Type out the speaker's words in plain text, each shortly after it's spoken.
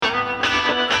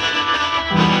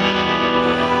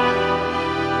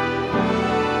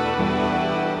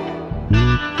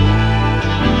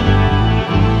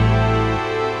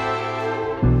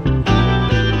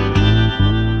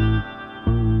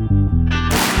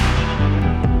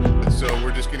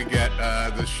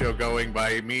show going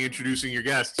by me introducing your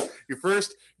guests. Your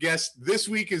first guest this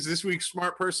week is this week's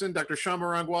smart person, Dr. Shama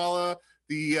Rangwala,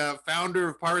 the founder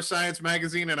of Power Science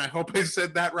Magazine, and I hope I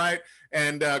said that right,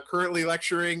 and currently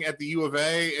lecturing at the U of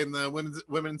A in the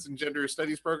Women's and Gender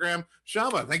Studies program.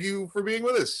 Shama, thank you for being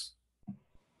with us.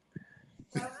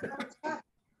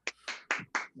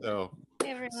 So,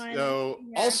 hey everyone. Yeah.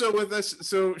 Also with us,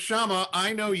 so Shama,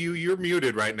 I know you're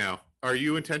muted right now. Are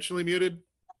you intentionally muted?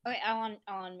 Okay, I'll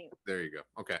on mute. There you go.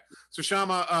 Okay. So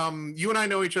Shama, you and I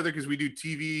know each other because we do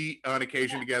TV on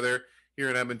occasion together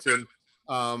here in Edmonton.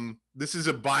 This is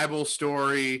a Bible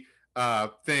story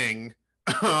thing.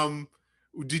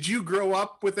 Did you grow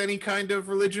up with any kind of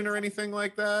religion or anything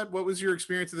like that? What was your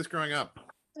experience of this growing up?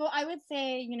 So I would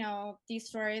say, these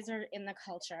stories are in the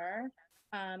culture.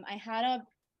 I had a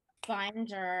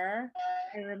binder,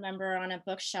 I remember, on a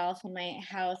bookshelf in my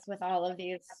house with all of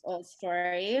these old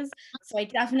stories. So I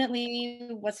definitely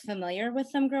was familiar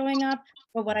with them growing up.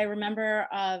 But what I remember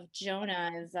of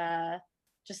Jonah is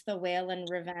just the whale and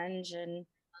revenge and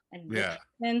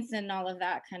repentance and all of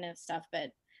that kind of stuff.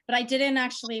 But I didn't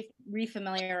actually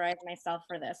refamiliarize myself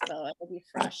for this, so it will be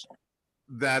fresh.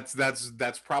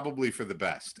 That's probably for the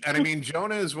best. And I mean,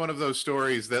 Jonah is one of those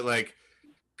stories that like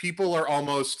people are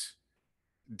almost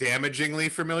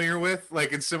damagingly familiar with.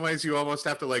 Like in some ways you almost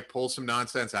have to like pull some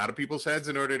nonsense out of people's heads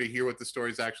in order to hear what the story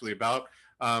is actually about,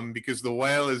 because the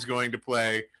whale is going to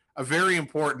play a very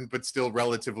important but still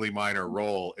relatively minor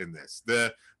role in this.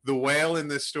 The whale in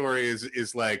this story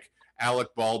is like Alec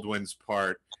Baldwin's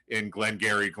part in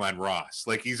Glengarry Glen Ross.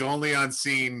 Like he's only on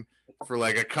scene for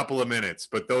like a couple of minutes,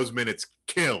 but those minutes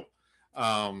kill.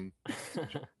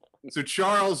 So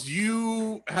Charles,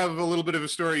 you have a little bit of a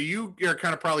story. You are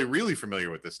kind of probably really familiar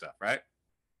with this stuff, right?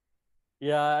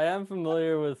 Yeah, I am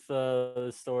familiar with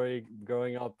the story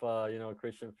growing up, a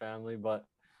Christian family. But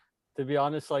to be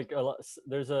honest, like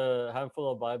there's a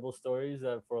handful of Bible stories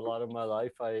that for a lot of my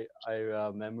life I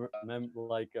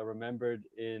remembered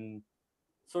in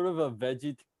sort of a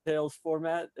Veggie Tales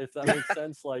format, if that makes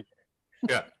sense. Like,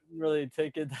 yeah, didn't really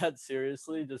take it that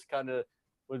seriously. Just kind of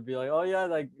would be like, oh yeah,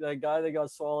 that guy that got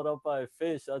swallowed up by a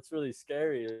fish, that's really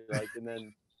scary. Like, and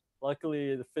then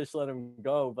luckily the fish let him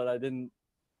go, but I didn't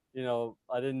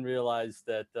realize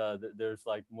that there's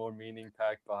like more meaning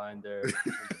packed behind there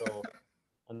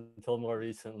until more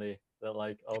recently, that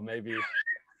like, oh, maybe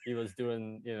he was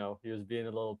doing, he was being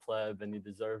a little pleb and he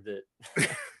deserved it.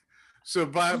 So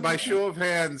by show of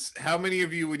hands, how many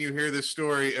of you, when you hear this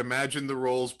story, imagine the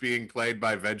roles being played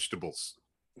by vegetables?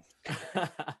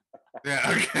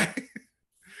 Yeah, okay.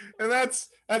 And that's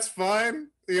fine.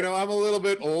 I'm a little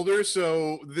bit older,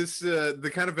 so this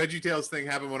the kind of VeggieTales thing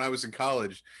happened when I was in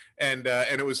college, and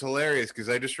it was hilarious because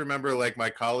I just remember like my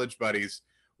college buddies,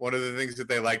 one of the things that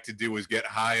they liked to do was get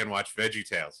high and watch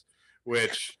VeggieTales,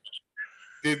 which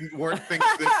weren't things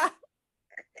that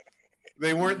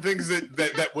they weren't things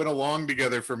that went along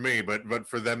together for me, but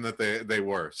for them that they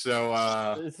were.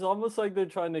 So it's almost like they're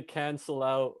trying to cancel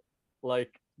out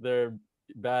like their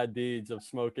bad deeds of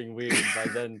smoking weed by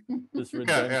then this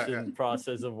redemption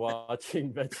process of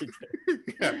watching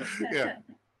VeggieTales.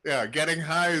 Yeah, getting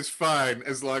high is fine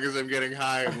as long as I'm getting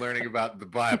high and learning about the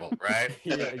Bible, right?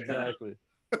 Yeah, exactly.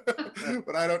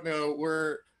 But I don't know.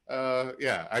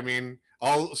 I mean,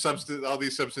 all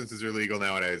these substances are legal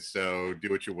nowadays, so do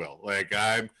what you will. Like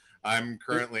I'm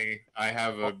currently, I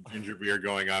have a ginger beer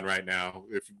going on right now.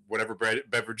 If whatever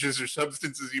beverages or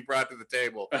substances you brought to the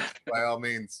table, by all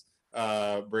means,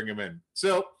 bring them in.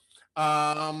 So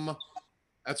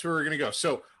that's where we're gonna go.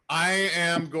 So I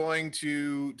am going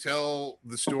to tell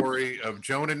the story of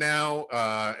Jonah now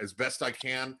as best I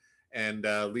can, and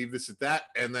leave this at that.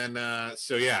 And then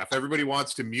if everybody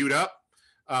wants to mute up,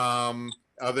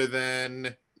 other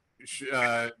than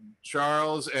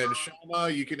Charles and Shama,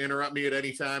 you can interrupt me at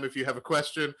any time if you have a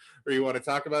question or you want to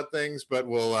talk about things, but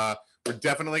we're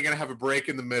definitely going to have a break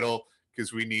in the middle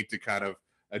because we need to kind of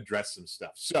address some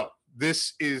stuff. So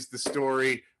this is the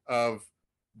story of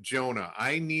Jonah.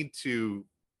 I need to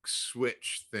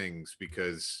switch things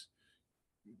because,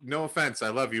 no offense, I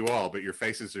love you all, but your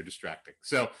faces are distracting.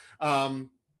 So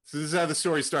this is how the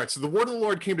story starts. So the word of the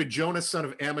Lord came to Jonah, son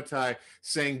of Amittai,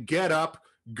 saying, "Get up,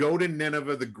 go to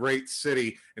Nineveh, the great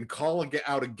city, and call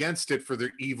out against it, for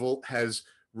their evil has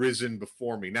risen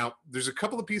before me." Now, there's a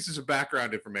couple of pieces of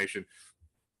background information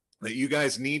that you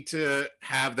guys need to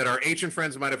have, that our ancient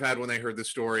friends might have had when they heard this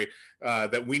story,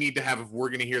 that we need to have if we're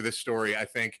going to hear this story, I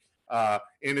think,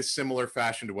 in a similar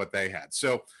fashion to what they had.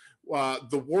 So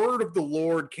the word of the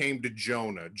Lord came to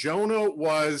Jonah. Jonah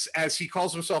was, as he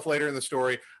calls himself later in the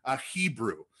story, a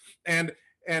Hebrew. And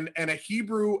and a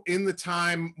Hebrew in the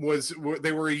time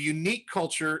they were a unique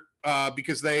culture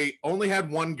because they only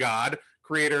had one God,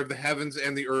 creator of the heavens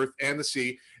and the earth and the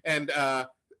sea, and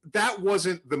that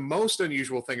wasn't the most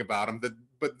unusual thing about them.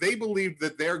 But they believed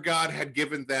that their God had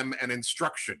given them an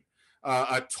instruction,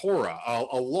 a Torah,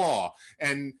 a law,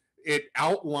 and it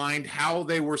outlined how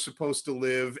they were supposed to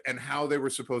live and how they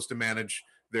were supposed to manage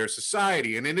their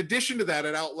society. And in addition to that,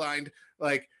 it outlined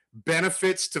like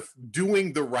benefits to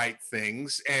doing the right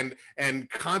things and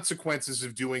consequences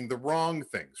of doing the wrong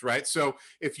things, right? So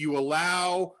if you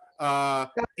allow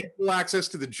equal access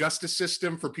to the justice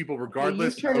system for people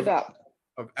regardless you turn it up.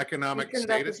 of economic You turn it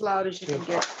up status. as loud as you can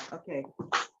get. Okay.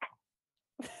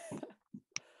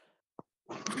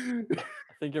 I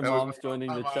think your That was mom's joining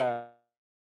the chat.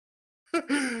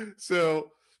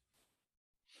 So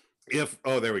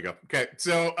there we go. Okay.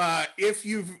 So if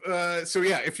you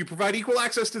provide equal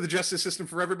access to the justice system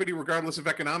for everybody, regardless of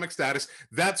economic status,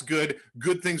 that's good.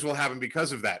 Good things will happen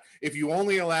because of that. If you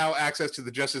only allow access to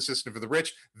the justice system for the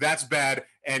rich, that's bad,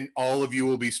 and all of you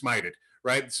will be smited.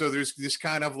 Right. So there's this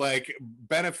kind of like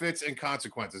benefits and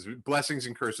consequences, blessings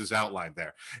and curses outlined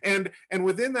there. And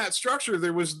within that structure,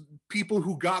 there was people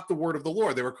who got the word of the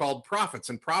Lord. They were called prophets.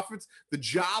 And prophets, the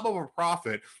job of a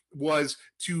prophet was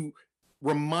to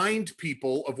remind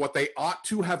people of what they ought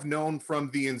to have known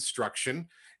from the instruction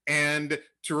and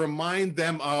to remind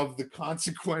them of the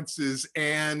consequences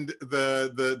and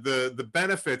the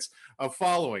benefits of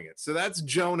following it. So that's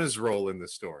Jonah's role in the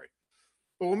story.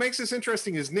 But what makes this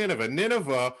interesting is Nineveh.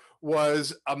 Nineveh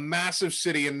was a massive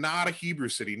city and not a Hebrew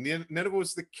city. Nineveh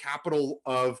was the capital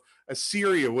of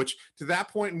Assyria, which to that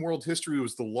point in world history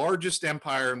was the largest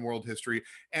empire in world history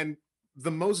and the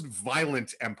most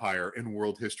violent empire in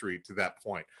world history to that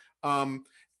point.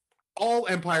 All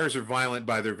empires are violent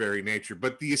by their very nature,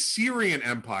 but the Assyrian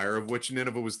Empire, of which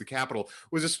Nineveh was the capital,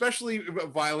 was especially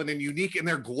violent and unique in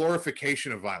their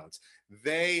glorification of violence.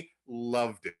 They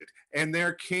loved it, and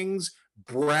their kings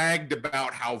bragged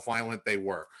about how violent they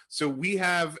were. So we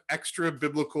have extra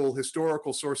biblical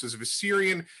historical sources of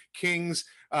Assyrian kings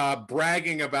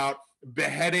bragging about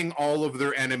beheading all of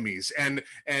their enemies and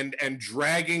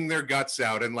dragging their guts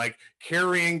out and like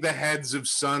carrying the heads of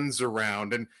sons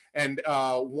around. And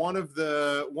one of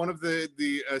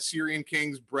the Assyrian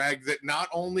kings bragged that not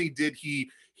only did he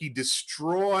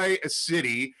destroy a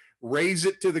city, raze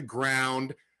it to the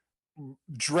ground,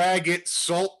 drag it,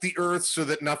 salt the earth so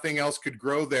that nothing else could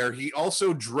grow there, he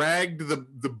also dragged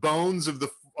the bones of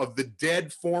the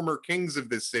dead former kings of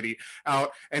this city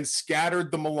out and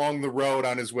scattered them along the road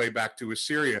on his way back to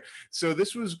Assyria. So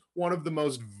this was one of the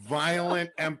most violent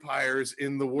empires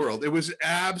in the world. It was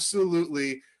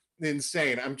absolutely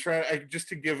insane. I'm trying just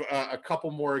to give a couple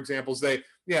more examples. They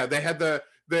had the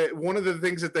one of the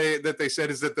things that they said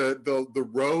is that the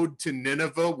road to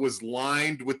Nineveh was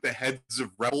lined with the heads of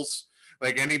rebels,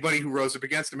 like anybody who rose up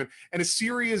against them. And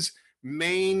Assyria's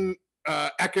main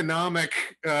economic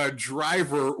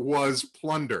driver was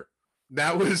plunder.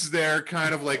 That was their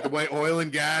kind of like the way oil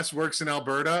and gas works in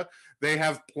Alberta. They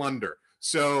have plunder.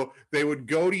 So they would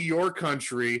go to your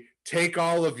country, take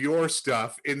all of your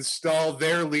stuff, install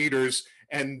their leaders,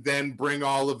 and then bring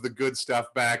all of the good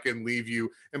stuff back and leave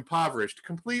you impoverished.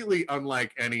 Completely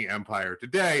unlike any empire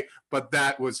today, but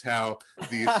that was how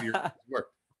the Assyrians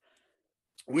worked.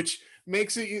 Which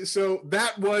makes it so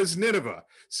that was Nineveh.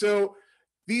 So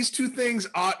these two things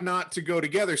ought not to go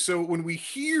together. So when we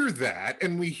hear that,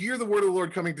 and we hear the word of the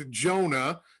Lord coming to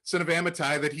Jonah, son of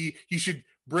Amittai, that he should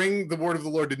bring the word of the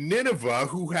Lord to Nineveh,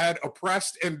 who had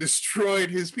oppressed and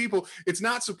destroyed his people, it's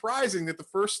not surprising that the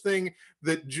first thing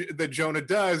that Jonah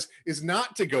does is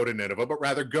not to go to Nineveh, but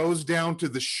rather goes down to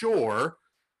the shore,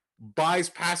 buys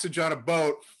passage on a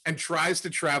boat, and tries to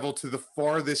travel to the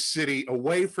farthest city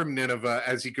away from Nineveh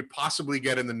as he could possibly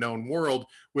get in the known world,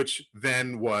 which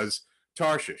then was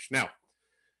Tarshish. Now,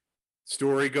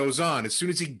 story goes on. As soon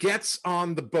as he gets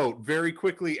on the boat, very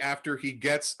quickly after he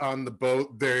gets on the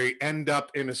boat, they end up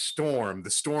in a storm. The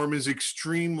storm is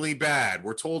extremely bad.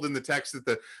 We're told in the text that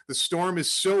the storm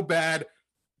is so bad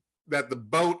that the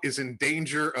boat is in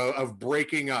danger of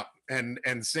breaking up and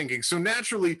sinking. So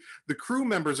naturally, the crew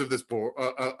members of this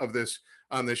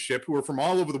on this ship, who are from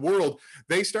all over the world,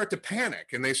 they start to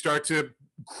panic and they start to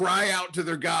cry out to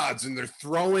their gods, and they're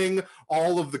throwing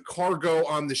all of the cargo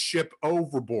on the ship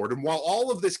overboard. And while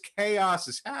all of this chaos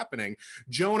is happening,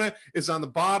 Jonah is on the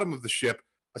bottom of the ship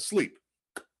asleep.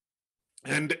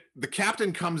 And the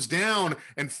captain comes down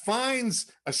and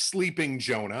finds a sleeping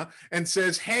Jonah and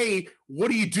says, "Hey, what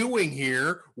are you doing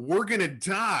here? We're going to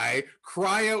die.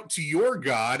 Cry out to your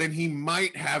God, and he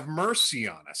might have mercy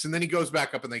on us." And then he goes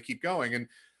back up and they keep going. And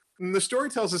And the story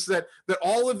tells us that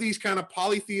all of these kind of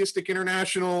polytheistic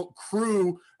international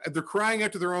crew, they're crying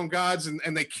out to their own gods,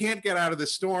 and they can't get out of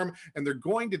this storm, and they're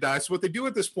going to die. So what they do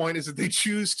at this point is that they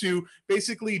choose to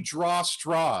basically draw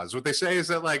straws. What they say is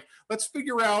that, like, let's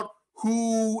figure out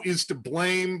who is to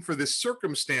blame for this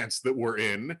circumstance that we're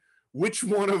in. Which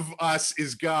one of us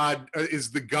is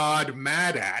the god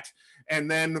mad at?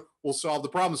 And then we'll solve the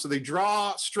problem. So they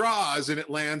draw straws, and it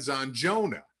lands on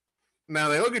Jonah. Now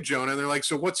they look at Jonah and they're like,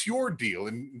 so what's your deal?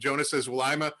 And Jonah says, well,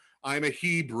 I'm a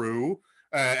Hebrew,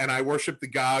 and I worship the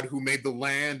God who made the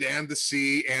land and the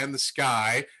sea and the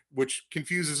sky, which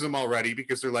confuses them already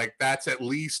because they're like, that's at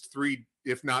least 3,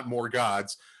 if not more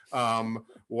gods.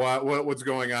 What's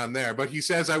going on there? But he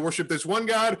says, I worship this one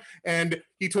God, and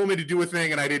he told me to do a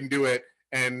thing and I didn't do it.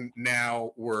 And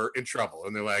now we're in trouble.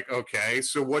 And they're like, okay,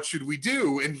 so what should we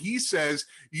do? And he says,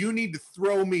 you need to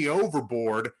throw me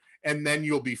overboard and then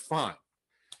you'll be fine.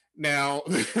 Now,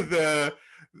 I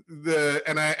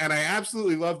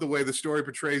absolutely love the way the story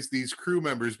portrays these crew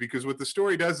members, because what the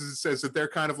story does is it says that they're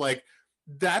kind of like,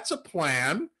 that's a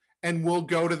plan, and we'll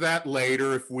go to that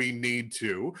later if we need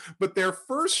to. But their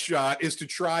first shot is to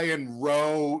try and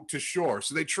row to shore.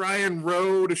 So they try and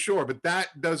row to shore, but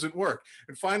that doesn't work.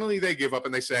 And finally they give up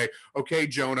and they say, okay,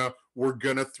 Jonah, we're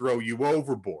going to throw you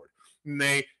overboard. And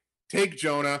they take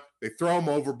Jonah, they throw him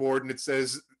overboard, and it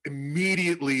says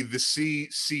immediately the sea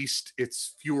ceased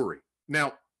its fury.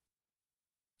 Now,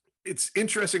 it's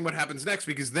interesting what happens next,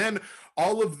 because then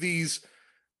all of these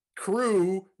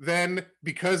crew, then,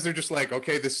 because they're just like,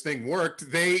 okay, this thing worked,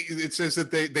 it says that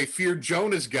they feared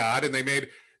Jonah's God, and they made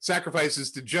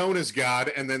sacrifices to Jonah's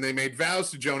God, and then they made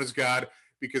vows to Jonah's God,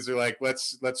 because they're like,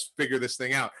 let's figure this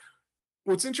thing out.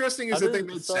 What's interesting is that they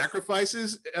made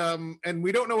sacrifices, and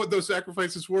we don't know what those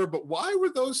sacrifices were, but why were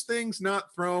those things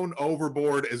not thrown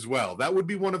overboard as well? That would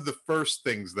be one of the first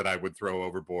things that I would throw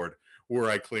overboard were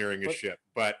I clearing a ship.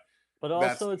 But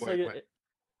also it's like,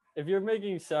 if you're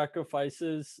making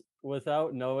sacrifices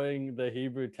without knowing the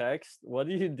Hebrew text, what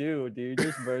do? Do you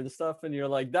just burn stuff and you're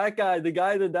like, the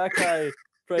guy that guy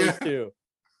prays to,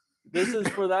 this is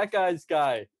for that guy's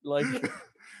guy? Like,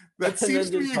 that seems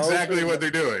to be exactly what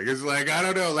they're doing. It's like, I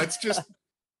don't know, let's just,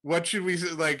 what should we,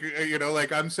 like,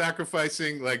 like I'm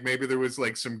sacrificing, like maybe there was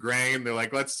like some grain. They're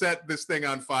like, let's set this thing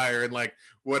on fire, and like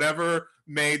whatever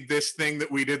made this thing that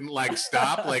we didn't like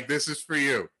stop, like this is for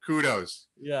you. Kudos.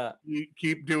 Yeah. You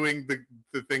keep doing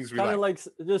the things we kind of like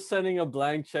just sending a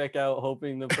blank check out,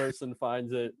 hoping the person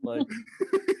finds it like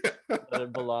that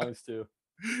it belongs to.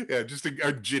 Yeah, just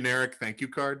a generic thank you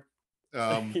card.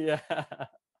 Yeah.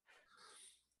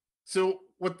 So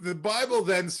what the Bible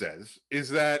then says is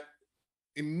that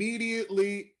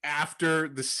immediately after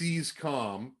the seas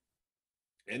calm,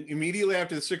 and immediately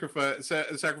after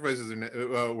the sacrifices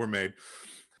were made,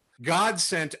 God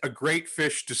sent a great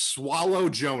fish to swallow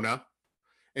Jonah,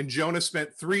 and Jonah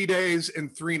spent 3 days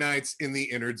and 3 nights in the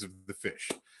innards of the fish.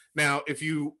 Now, if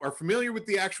you are familiar with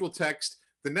the actual text,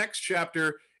 the next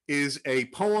chapter is a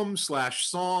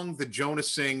poem/song that Jonah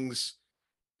sings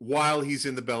while he's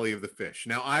in the belly of the fish.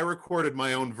 Now, I recorded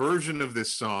my own version of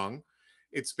this song.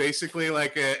 It's basically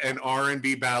like an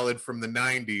R&B ballad from the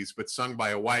 90s, but sung by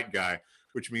a white guy,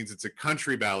 which means it's a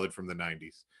country ballad from the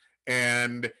 90s.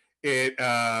 And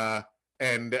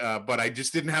but I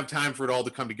just didn't have time for it all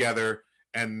to come together.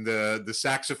 And the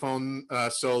saxophone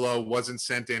solo wasn't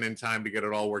sent in time to get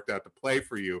it all worked out to play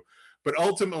for you. But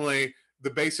ultimately,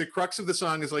 the basic crux of the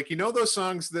song is like, those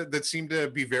songs that seem to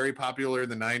be very popular in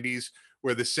the 90s,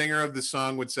 where the singer of the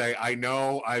song would say, I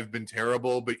know I've been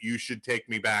terrible, but you should take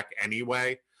me back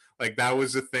anyway. Like that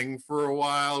was a thing for a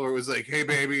while, where it was like, hey,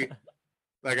 baby,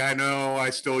 like, I know I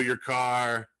stole your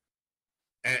car,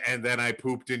 and then I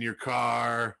pooped in your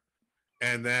car,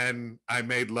 and then I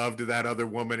made love to that other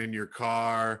woman in your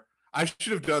car. I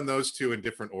should have done those two in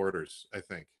different orders, I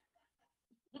think.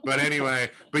 But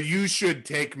anyway, but you should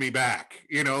take me back,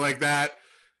 like that.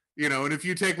 And if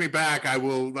you take me back, I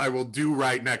will do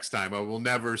right next time. I will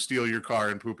never steal your car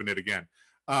and poop in it again.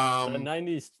 That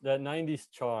 90s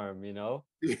charm, Yeah,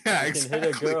 you exactly. can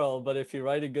hit a girl, but if you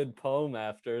write a good poem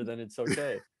after, then it's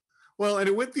okay. Well, and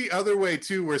it went the other way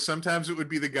too, where sometimes it would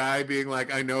be the guy being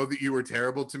like, I know that you were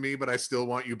terrible to me, but I still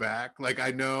want you back. Like,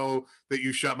 I know that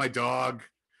you shot my dog,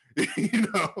 and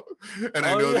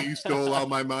I know that you stole all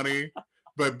my money,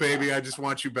 but baby, I just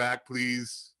want you back.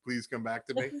 Please come back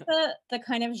to me. This is the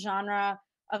kind of genre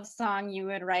of song you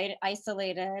would write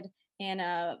isolated in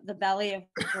the belly of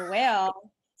the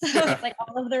whale. So it's like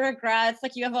all of the regrets,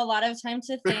 like you have a lot of time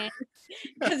to think,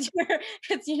 because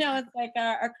it's like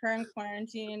our current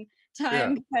quarantine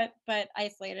time, but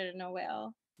isolated in a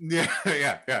whale. Yeah,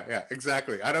 yeah,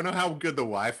 exactly. I don't know how good the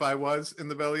Wi-Fi was in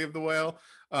the belly of the whale,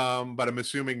 but I'm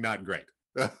assuming not great.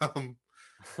 Um,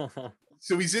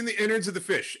 so he's in the innards of the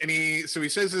fish, and he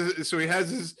says so he has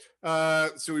his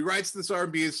so he writes this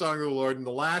R&B song of the Lord, and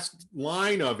the last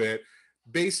line of it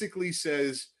basically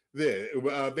says this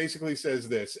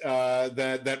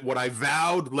that what I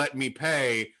vowed let me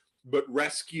pay, but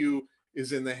rescue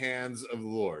is in the hands of the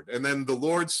Lord. And then the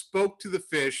Lord spoke to the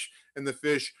fish, and the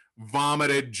fish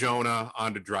vomited Jonah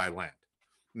onto dry land.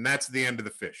 And that's the end of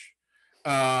the fish.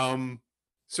 So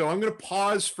I'm going to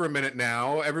pause for a minute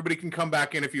now. Everybody can come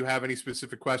back in if you have any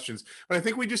specific questions. But I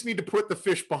think we just need to put the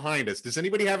fish behind us. Does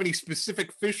anybody have any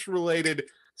specific fish-related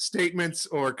statements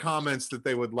or comments that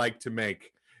they would like to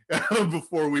make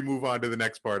before we move on to the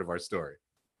next part of our story?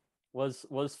 Was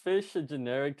fish a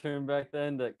generic term back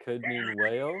then that could mean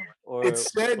whale, or It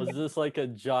said was this like a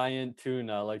giant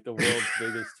tuna, like the world's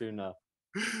biggest tuna?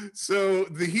 so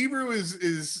the Hebrew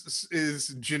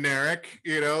is generic,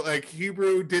 like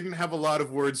Hebrew didn't have a lot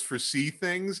of words for sea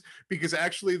things, because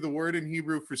actually the word in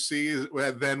Hebrew for sea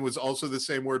then was also the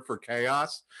same word for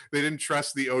chaos. They didn't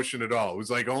trust the ocean at all. It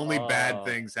was like only bad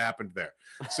things happened there.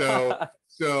 So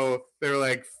they're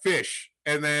like fish.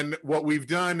 And then what we've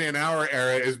done in our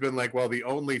era has been like, well, the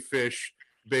only fish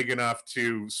big enough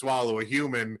to swallow a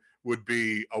human would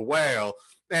be a whale.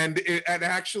 And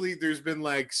actually there's been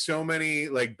like so many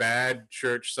like bad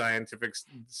church scientific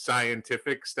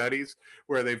studies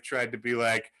where they've tried to be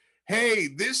like, hey,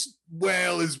 this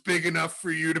whale is big enough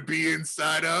for you to be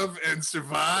inside of and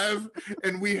survive.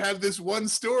 And we have this one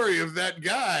story of that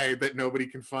guy that nobody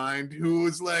can find who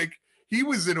was like, he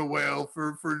was in a whale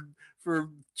for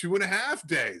 2.5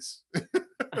 days.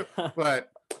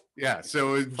 But yeah,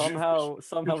 so somehow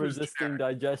resisting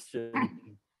digestion.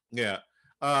 Yeah.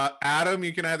 Adam,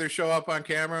 you can either show up on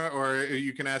camera or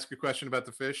you can ask a question about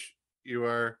the fish.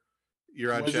 You're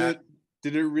on chat.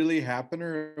 Did it really happen,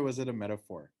 or was it a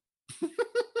metaphor?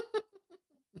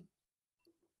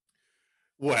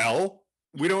 Well,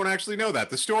 we don't actually know that.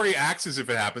 The story acts as if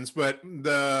it happens, but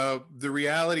the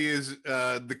reality is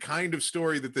the kind of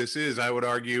story that this is, I would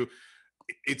argue,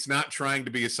 it's not trying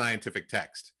to be a scientific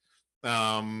text.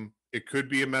 It could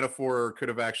be a metaphor, or it could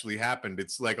have actually happened.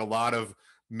 It's like a lot of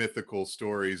mythical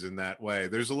stories in that way.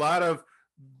 There's a lot of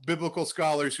biblical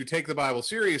scholars who take the Bible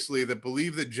seriously that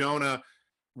believe that Jonah,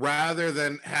 rather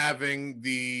than having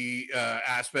the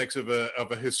aspects of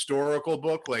a historical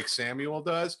book like Samuel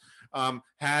does,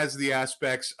 has the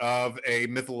aspects of a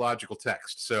mythological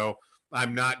text. So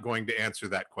I'm not going to answer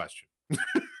that question.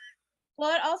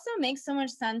 Well, it also makes so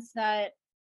much sense that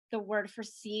the word for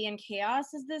sea and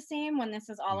chaos is the same when this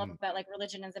is all about like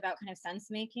religion is about kind of sense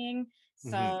making.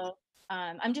 So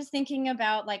I'm just thinking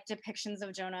about like depictions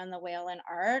of Jonah and the whale in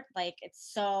art. Like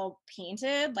it's so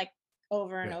painted like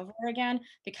over and over again,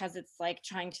 because it's like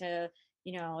trying to,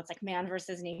 it's like man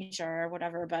versus nature or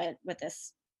whatever, but with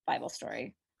this Bible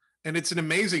story. And it's an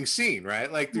amazing scene,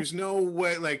 right? Like there's no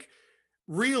way, like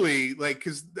really, like,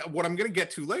 because what I'm going to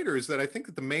get to later is that I think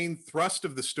that the main thrust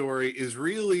of the story is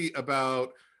really about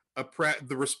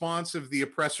the response of the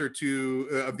oppressor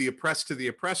of the oppressed to the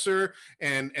oppressor,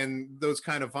 and those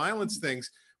kind of violence things.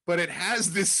 But it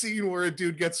has this scene where a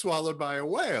dude gets swallowed by a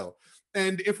whale.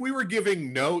 And if we were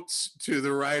giving notes to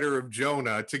the writer of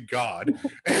Jonah, to God,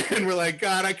 and we're like,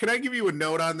 God, can I give you a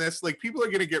note on this? Like, people are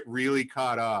going to get really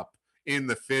caught up in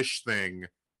the fish thing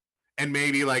and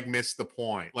maybe like miss the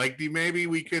point. Like, maybe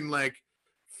we can like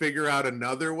figure out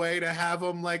another way to have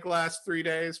them like last 3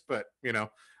 days. But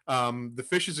the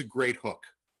fish is a great hook.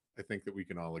 I think that we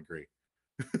can all agree.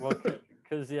 Well,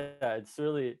 because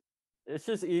it's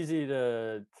just easy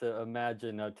to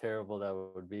imagine how terrible that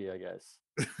would be, I guess.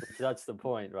 That's the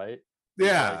point, right?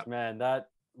 Yeah. Like, man, that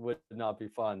would not be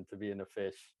fun to be in a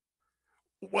fish.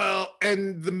 Well,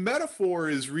 and the metaphor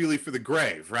is really for the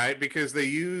grave, right? Because they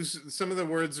use some of the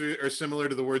words are similar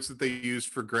to the words that they used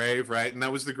for grave, right? And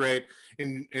that was the great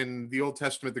in the Old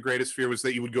Testament. The greatest fear was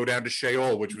that you would go down to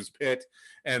Sheol, which was pit,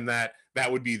 and that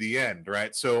would be the end,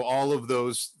 right? So all of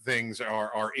those things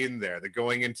are in there. The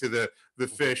going into the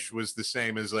fish was the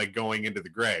same as like going into the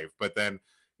grave, but then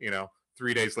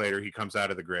 3 days later he comes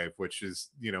out of the grave, which is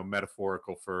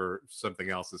metaphorical for something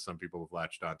else that some people have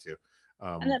latched onto.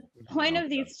 And the point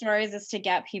of these stories is to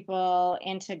get people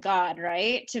into God,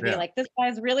 right? To be like, this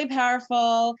guy's really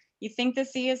powerful. You think the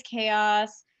sea is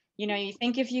chaos. You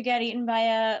think if you get eaten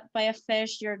by a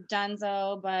fish, you're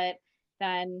donezo. But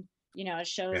then, it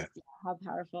shows how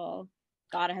powerful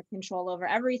God has control over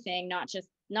everything, not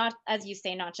as you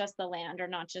say, not just the land or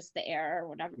not just the air or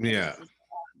whatever.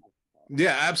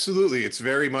 Yeah, absolutely. It's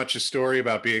very much a story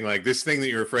about being like, this thing that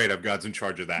you're afraid of, God's in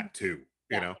charge of that too.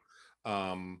 you Yeah.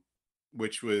 know,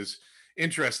 which was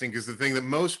interesting because the thing that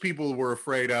most people were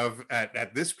afraid of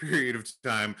at this period of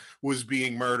time was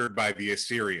being murdered by the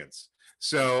Assyrians.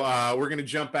 So we're going to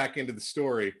jump back into the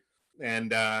story.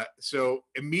 And so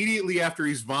immediately after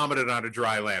he's vomited onto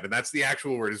dry land, and that's the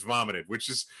actual word, is vomited, which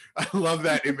is, I love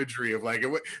that imagery of like,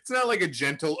 it's not like a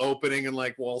gentle opening and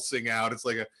like waltzing out. It's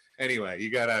like anyway,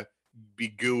 you got to be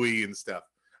gooey and stuff.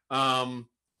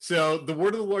 So the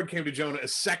word of the Lord came to Jonah a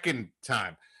second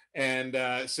time,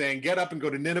 and saying, "Get up and go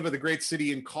to Nineveh, the great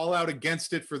city, and call out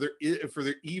against it, for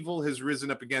their evil has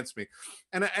risen up against me."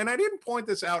 And I didn't point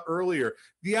this out earlier.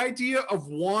 The idea of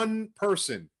one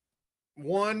person,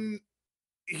 one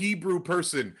Hebrew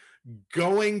person,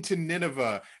 going to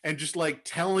Nineveh and just like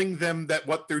telling them that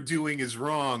what they're doing is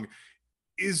wrong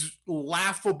is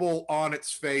laughable on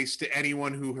its face to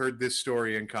anyone who heard this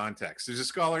story in context. There's a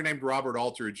scholar named Robert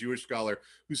Alter, a Jewish scholar,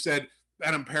 who said,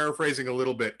 and I'm paraphrasing a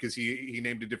little bit because he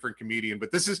named a different comedian,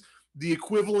 but this is the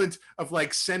equivalent of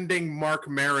like sending Mark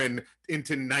Maron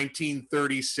into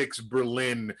 1936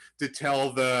 Berlin to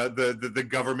tell the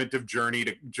government of Germany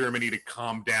to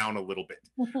calm down a little bit,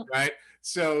 right?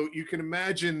 So you can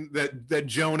imagine that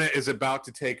Jonah is about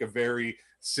to undertake a very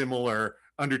similar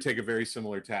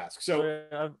task. So Sorry,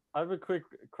 I have a quick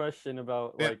question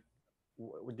about Yeah.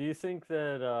 like, do you think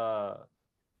that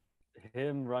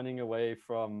him running away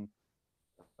from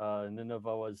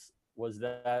Nineveh was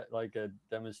that like a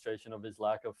demonstration of his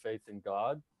lack of faith in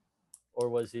God,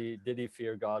 or did he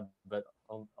fear God but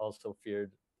also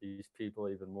feared these people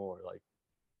even more? Like,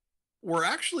 we're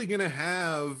actually going to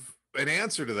have an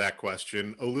answer to that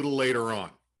question a little later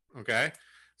on. Okay,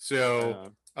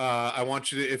 so I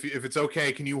want you to, if it's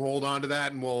okay, can you hold on to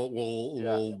that, and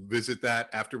we'll visit that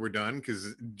after we're done,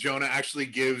 because Jonah actually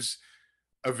gives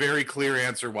a very clear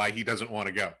answer why he doesn't want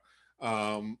to go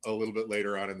a little bit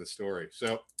later on in the story.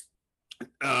 So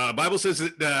Bible says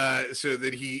that so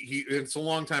that he it's a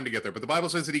long time to get there, but the Bible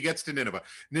says that he gets to Nineveh.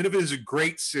 Nineveh is a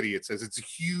great city. It says it's a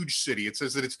huge city. It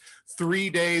says that it's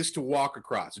 3 days to walk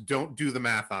across. Don't do the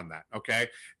math on that, okay?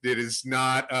 It is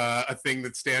not a thing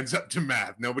that stands up to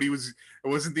math. It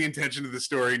wasn't the intention of the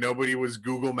story. Nobody was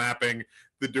Google mapping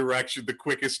the direction, the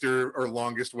quickest or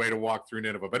longest way to walk through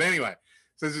Nineveh. But anyway, it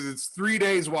says it's 3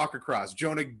 days walk across.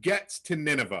 Jonah gets to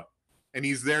Nineveh, and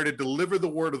he's there to deliver the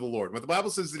word of the Lord. But the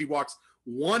Bible says that he walks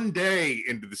 1 day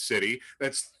into the city.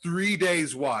 That's 3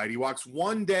 days wide. He walks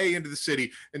 1 day into the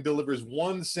city and delivers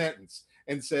one sentence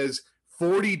and says,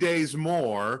 40 days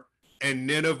more and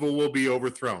Nineveh will be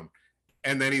overthrown.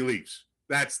 And then he leaves.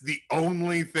 That's the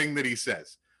only thing that he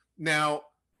says. Now,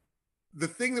 the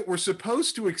thing that we're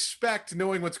supposed to expect,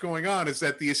 knowing what's going on, is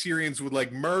that the Assyrians would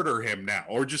like murder him now,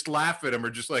 or just laugh at him,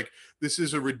 or just like, this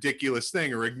is a ridiculous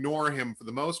thing, or ignore him for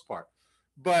the most part.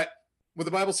 But what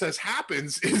the Bible says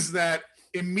happens is that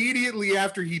immediately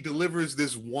after he delivers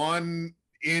this one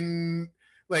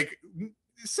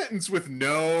sentence with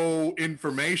no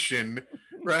information,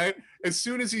 right? As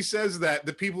soon as he says that,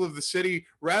 the people of the city,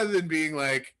 rather than being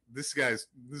like, this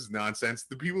is nonsense,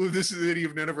 the people of the city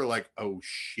of Nineveh are like, oh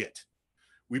shit,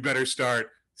 we better start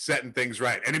setting things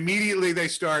right. And immediately they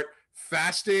start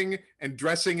fasting and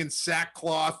dressing in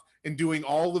sackcloth and doing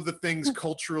all of the things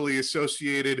culturally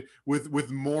associated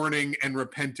with mourning and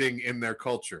repenting in their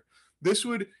culture.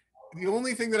 The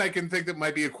only thing that I can think that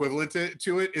might be equivalent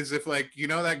to it is if, like, you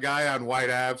know, that guy on White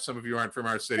Ave, some of you aren't from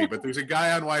our city, but there's a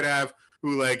guy on White Ave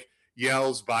who like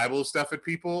yells Bible stuff at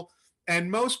people.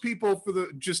 And most people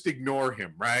just ignore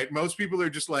him, right? Most people are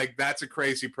just like, that's a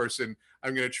crazy person.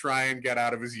 I'm going to try and get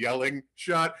out of his yelling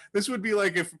shot. This would be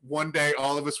like if one day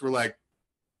all of us were like,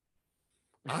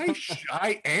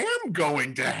 I am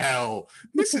going to hell.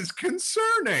 This is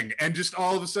concerning. And just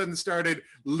all of a sudden started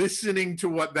listening to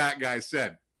what that guy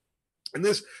said. And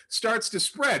this starts to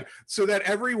spread so that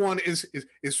everyone is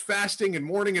fasting and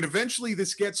mourning. And eventually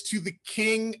this gets to the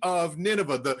king of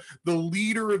Nineveh, the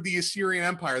leader of the Assyrian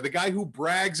Empire, the guy who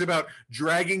brags about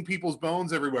dragging people's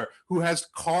bones everywhere, who has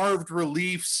carved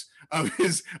reliefs of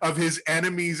his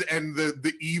enemies and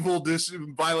the evil,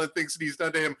 violent things that he's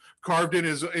done to him, carved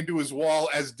into his wall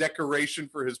as decoration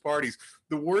for his parties.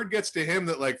 The word gets to him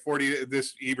that like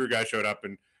this Hebrew guy showed up,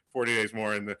 and 40 days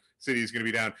more and the city is going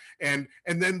to be down. And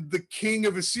then the king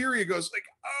of Assyria goes like,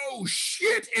 oh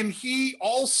shit. And he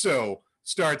also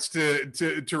starts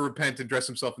to repent and dress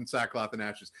himself in sackcloth and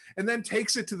ashes, and then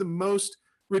takes it to the most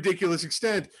ridiculous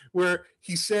extent where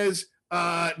he says,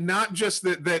 not just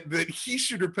that he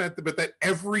should repent, but that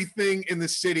everything in the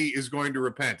city is going to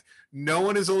repent. No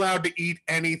one is allowed to eat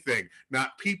anything,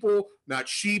 not people, not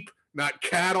sheep, not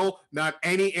cattle, not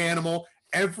any animal.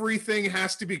 Everything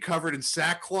has to be covered in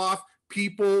sackcloth,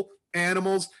 people,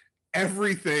 animals.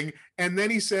 everything. And then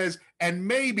he says, and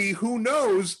maybe, who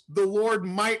knows, the Lord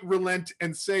might relent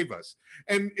and save us.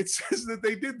 And it says that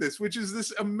they did this, which is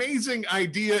this amazing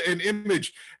idea and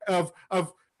image of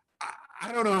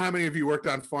I don't know how many of you worked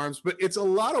on farms, but it's a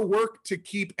lot of work to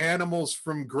keep animals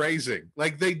from grazing.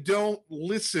 Like, they don't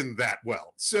listen that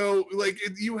well. So like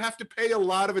you have to pay a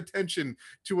lot of attention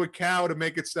to a cow to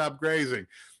make it stop grazing.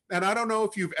 And I don't know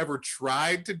if you've ever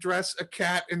tried to dress a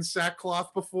cat in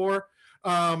sackcloth before,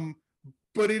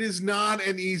 but it is not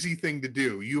an easy thing to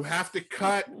do. You have to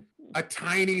cut a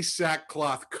tiny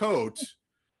sackcloth coat,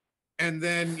 and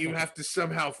then you have to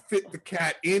somehow fit the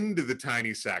cat into the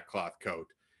tiny sackcloth coat.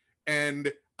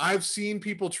 And I've seen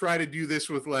people try to do this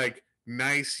with like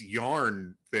nice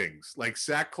yarn things. Like,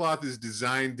 sackcloth is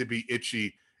designed to be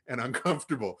itchy and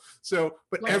uncomfortable. So,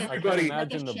 but Like a- everybody,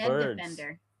 imagine the shed birds.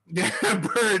 defender. yeah,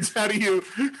 birds, how do you,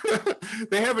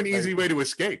 they have an easy way to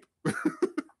escape.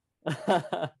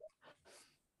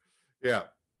 Yeah.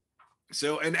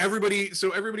 So everybody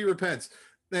repents.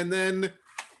 And then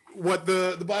what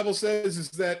the Bible says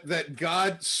is that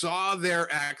God saw their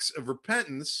acts of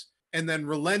repentance and then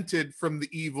relented from the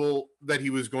evil that he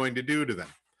was going to do to them.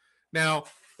 Now,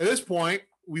 at this point,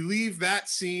 we leave that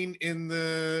scene in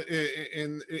the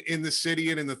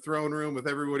city and in the throne room with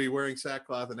everybody wearing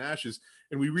sackcloth and ashes,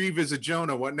 and we revisit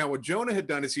Jonah. What Jonah had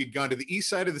done is he'd gone to the east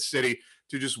side of the city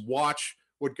to just watch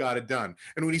what God had done.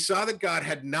 And when he saw that God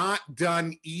had not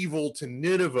done evil to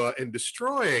Nineveh and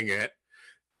destroying it,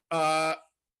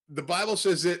 the Bible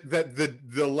says that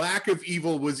the lack of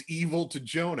evil was evil to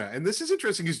Jonah. And this is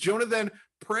interesting, because Jonah then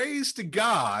prays to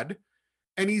God,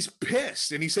 and he's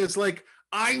pissed, and he says, like,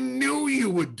 I knew you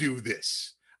would do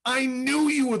this. I knew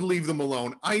you would leave them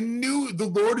alone. I knew the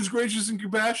Lord is gracious and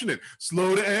compassionate,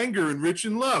 slow to anger and rich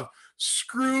in love.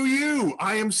 Screw you.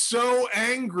 I am so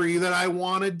angry that I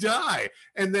want to die.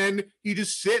 And then he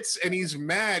just sits and he's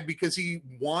mad because he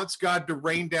wants God to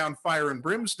rain down fire and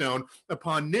brimstone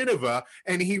upon Nineveh,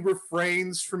 and he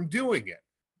refrains from doing it.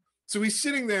 So he's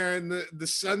sitting there, and the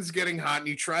sun's getting hot, and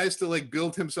he tries to like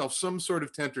build himself some sort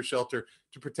of tent or shelter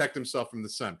to protect himself from the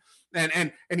sun.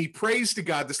 And he prays to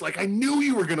God this, like, I knew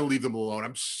you were going to leave them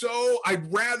alone.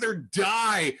 I'd rather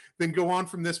die than go on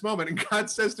from this moment. And God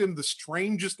says to him the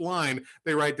strangest line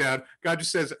they write down. God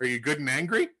just says, are you good and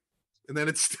angry? And then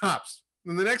it stops.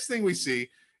 And the next thing we see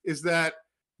is that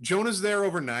Jonah's there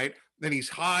overnight, then he's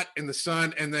hot in the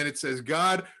sun, and then it says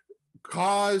God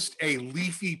caused a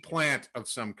leafy plant of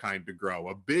some kind to grow,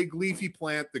 a big leafy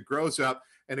plant that grows up,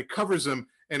 and it covers him,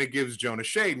 and it gives Jonah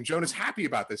shade. And Jonah's happy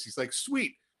about this. He's like,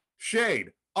 sweet,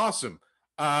 shade, awesome.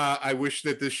 I wish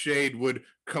that this shade would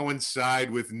coincide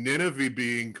with Nineveh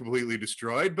being completely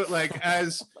destroyed, but like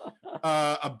as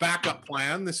a backup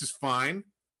plan, this is fine.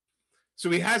 So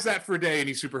he has that for a day, and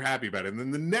he's super happy about it. And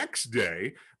then the next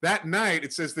day, that night,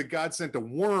 it says that God sent a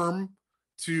worm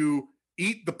to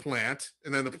eat the plant,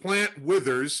 and then the plant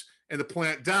withers and the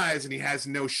plant dies, and he has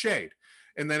no shade.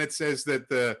 And then it says that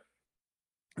the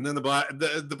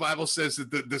Bible says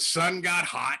that the sun got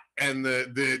hot, and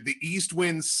the east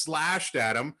wind slashed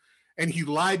at him, and he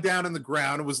lied down on the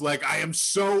ground and was like, I am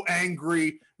so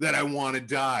angry that I want to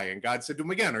die. And God said to him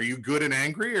again, are you good and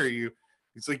angry?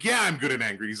 He's like, yeah, I'm good and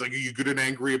angry. He's like, are you good and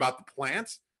angry about the plant?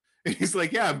 And he's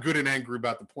like, yeah, I'm good and angry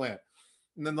about the plant.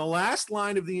 And then the last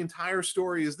line of the entire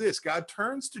story is this: God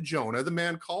turns to Jonah, the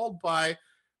man called by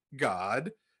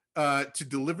God to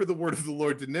deliver the word of the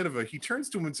Lord to Nineveh. He turns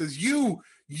to him and says, you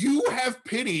have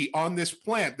pity on this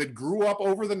plant that grew up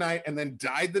over the night and then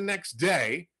died the next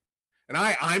day. And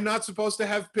I'm not supposed to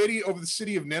have pity over the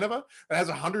city of Nineveh that has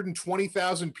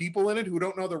 120,000 people in it who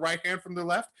don't know the right hand from their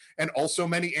left, and also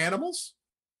many animals.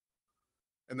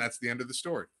 And that's the end of the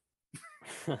story.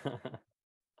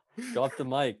 Drop the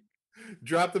mic.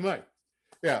 Drop the mic.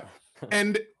 Yeah.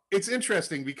 And it's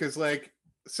interesting because, like,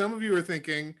 some of you are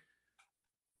thinking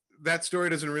that story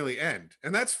doesn't really end.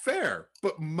 And that's fair.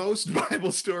 But most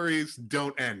Bible stories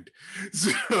don't end.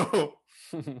 So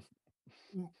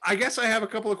I guess I have a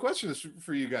couple of questions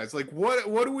for you guys. Like,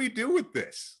 what do we do with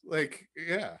this? Like,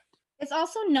 yeah. It's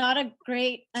also not a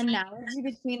great analogy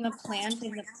between the plant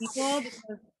and the people,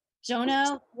 because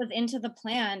Jonah was into the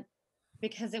plant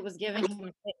because it was giving him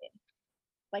shade.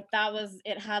 Like,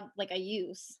 it had like a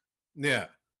use. Yeah.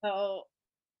 So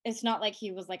it's not like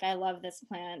he was like, I love this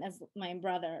plant as my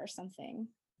brother or something.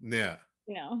 Yeah.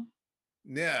 You know?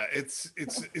 Yeah, it's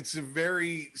a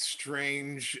very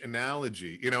strange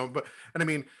analogy, but and I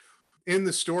mean, in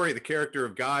the story, the character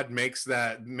of God makes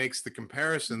the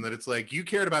comparison that it's like, you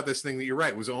cared about this thing that, you're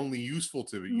right, was only useful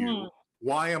to you.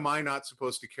 Why am I not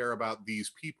supposed to care about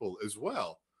these people as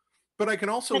well? But I can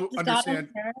also But does God understand.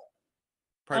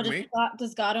 Pardon me?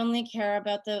 Does God only care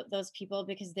about those people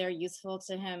because they're useful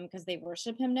to him because they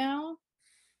worship him now?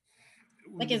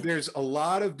 Like, is There's a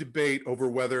lot of debate over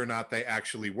whether or not they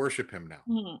actually worship him now,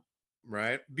 Mhm.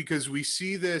 right? Because we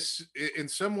see this in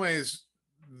some ways,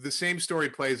 the same story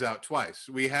plays out twice.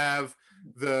 We have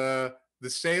the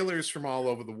sailors from all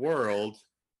over the world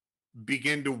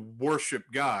begin to worship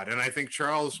God. And I think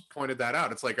Charles pointed that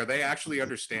out. It's like, are they actually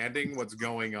understanding what's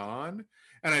going on?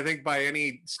 And I think by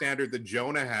any standard that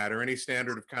Jonah had, or any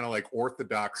standard of kind of like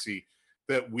orthodoxy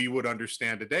that we would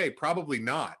understand today, probably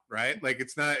not, right? Like,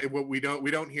 it's not what we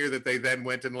don't hear that they then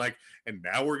went and like, and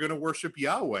now we're going to worship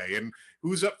Yahweh and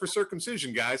who's up for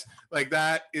circumcision, guys. Like,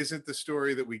 that isn't the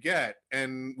story that we get.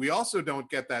 And we also don't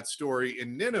get that story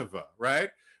in Nineveh,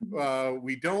 right?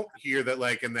 We don't hear that,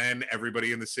 like, and then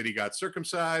everybody in the city got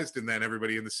circumcised, and then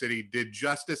everybody in the city did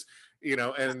justice,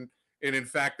 and in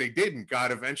fact they didn't.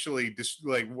 God eventually just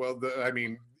like, well, I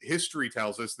mean, history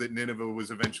tells us that Nineveh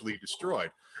was eventually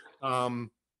destroyed.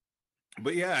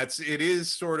 But yeah, it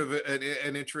is sort of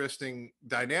an interesting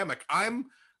dynamic. I'm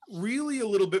really a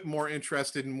little bit more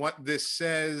interested in what this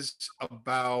says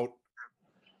about.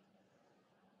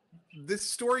 This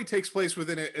story takes place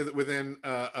within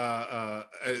the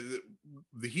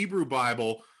Hebrew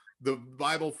Bible, the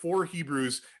Bible for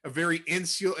Hebrews, a very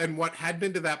insular, and what had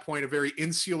been to that point a very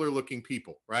insular looking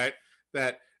people, right?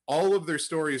 That all of their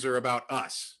stories are about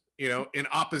us, in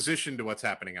opposition to what's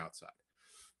happening outside.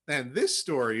 And this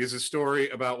story is a story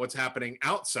about what's happening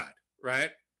outside,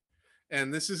 right?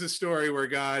 And this is a story where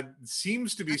God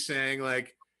seems to be saying,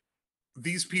 like,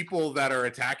 these people that are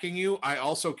attacking you, I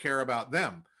also care about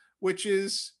them, which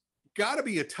is got to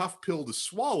be a tough pill to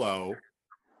swallow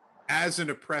as an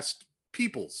oppressed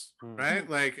peoples, right?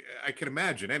 Like, I can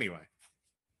imagine anyway.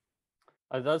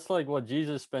 That's like what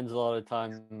Jesus spends a lot of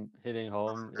time hitting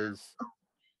home, is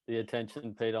the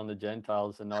attention paid on the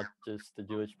Gentiles and not just the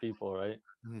Jewish people, right?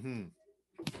 Mm-hmm.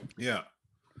 Yeah.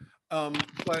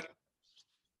 But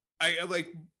I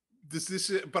like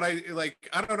this, but I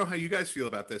don't know how you guys feel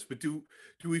about this, but do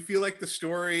we feel like the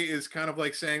story is kind of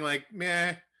like saying, like,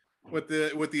 meh, what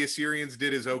the Assyrians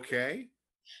did is okay?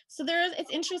 So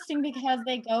it's interesting because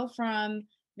they go from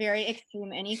very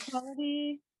extreme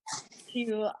inequality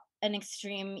to an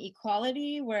extreme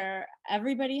equality where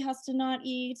everybody has to not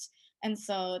eat. And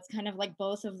so it's kind of like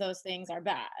both of those things are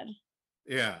bad.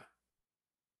 Yeah.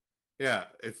 Yeah.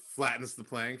 It flattens the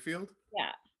playing field.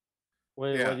 Yeah.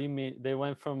 Wait, Yeah. what do you mean? They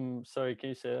went from, sorry, can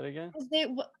you say that again?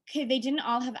 They didn't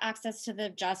all have access to the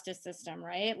justice system,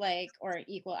 right? Like, or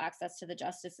equal access to the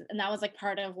justice. And that was like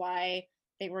part of why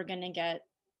they were going to get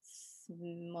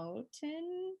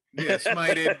smoten. Yeah,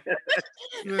 smited.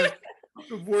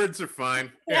 Words are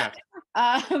fine. Yeah.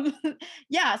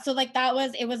 Yeah, so like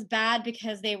it was bad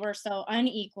because they were so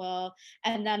unequal,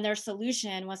 and then their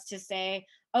solution was to say,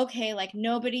 okay, like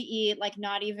nobody eat, like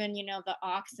not even the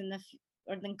ox and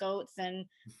or the goats and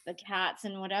the cats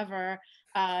and whatever,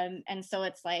 and so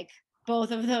it's like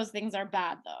both of those things are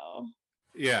bad though.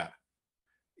 Yeah.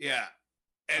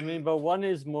 I mean, but one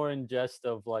is more in jest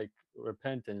of like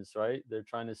repentance, right? They're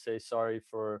trying to say sorry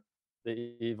for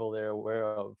the evil they're aware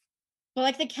of. But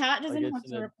like the cat doesn't have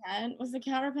to a, repent. Was the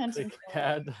cat repenting? The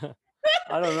cat,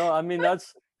 I don't know. I mean,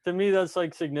 that's, to me, that's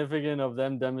like significant of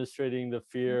them demonstrating the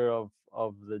fear of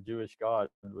the Jewish God,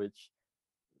 which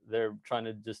they're trying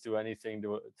to just do anything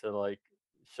to like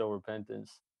show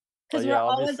repentance. Because yeah, we're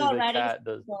always obviously the already cat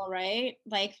does, sinful, right?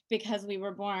 Like because we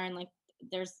were born, like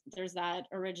there's that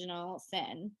original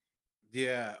sin.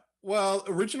 Yeah. Well,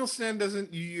 original sin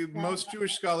doesn't. Most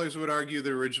Jewish scholars would argue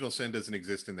the original sin doesn't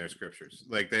exist in their scriptures.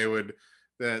 Like they would,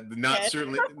 not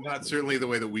certainly the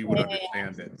way that we would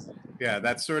understand it. Yeah,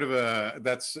 that's sort of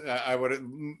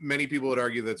many people would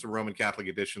argue that's a Roman Catholic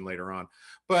addition later on.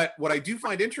 But what I do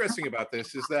find interesting about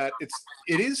this is that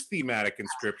it is thematic in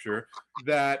scripture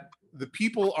that the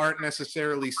people aren't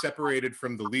necessarily separated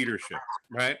from the leadership,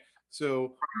 right?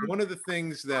 So one of the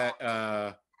things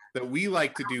that we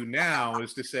like to do now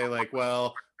is to say, like,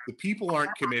 well, the people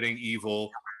aren't committing evil,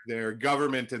 their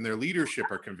government and their leadership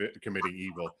are committing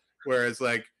evil. Whereas,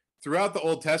 like, throughout the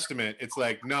Old Testament, it's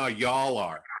like, no, y'all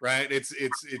are, right? It's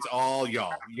all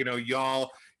y'all. Y'all,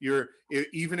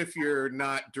 even if you're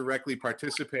not directly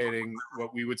participating,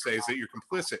 what we would say is that you're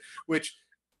complicit, which,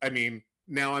 I mean,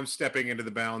 now I'm stepping into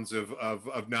the bounds of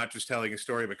not just telling a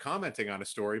story, but commenting on a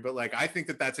story. But like, I think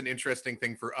that that's an interesting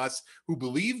thing for us who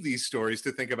believe these stories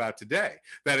to think about today,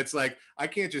 that it's like, I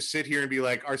can't just sit here and be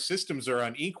like, our systems are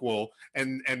unequal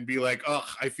and be like, oh,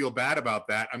 I feel bad about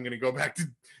that. I'm going to go back to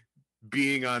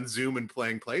being on Zoom and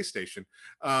playing PlayStation.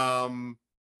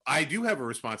 I do have a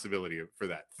responsibility for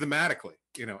that thematically,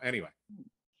 anyway.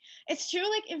 It's true,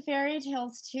 like in fairy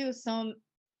tales too. So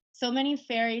many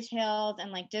fairy tales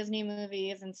and like Disney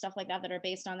movies and stuff like that are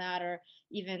based on that, or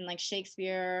even like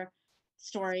Shakespeare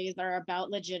stories are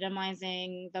about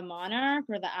legitimizing the monarch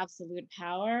or the absolute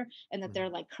power, and that they're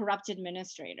like corrupt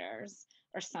administrators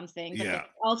or something. But the Yeah.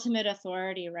 ultimate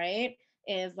authority, right,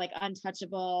 is like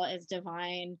untouchable, is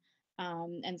divine.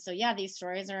 And so yeah, these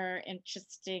stories are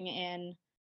interesting in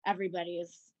everybody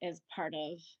is part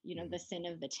of, you know, the sin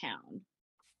of the town.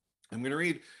 I'm going to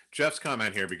read Jeff's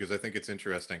comment here because I think it's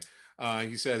interesting.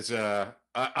 He says,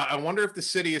 I wonder if the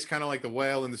city is kind of like the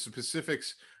whale and the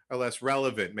specifics are less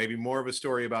relevant. Maybe more of a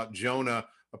story about Jonah,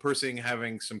 a person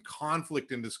having some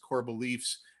conflict in his core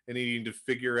beliefs and needing to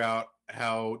figure out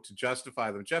how to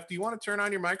justify them. Jeff, do you want to turn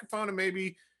on your microphone and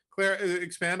maybe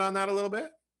expand on that a little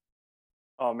bit?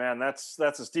 Oh man, that's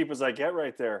as deep as I get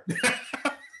right there.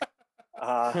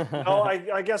 No,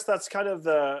 I guess that's kind of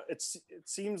it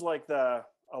seems like a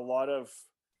lot of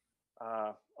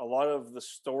the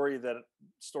stories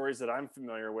that I'm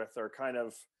familiar with are kind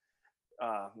of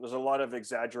there's a lot of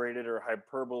exaggerated or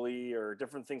hyperbole or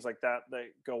different things like that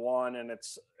go on, and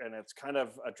it's kind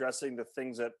of addressing the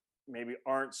things that maybe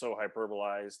aren't so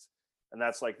hyperbolized, and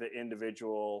that's like the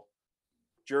individual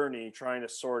journey trying to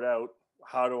sort out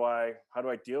how do I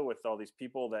deal with all these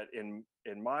people that in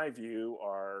my view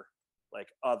are like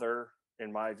other,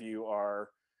 in my view are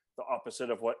the opposite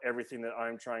of what everything that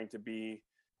I'm trying to be.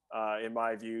 In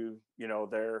my view, you know,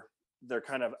 they're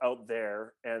kind of out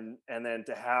there, and then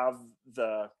to have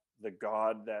the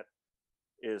God that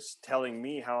is telling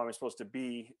me how I'm supposed to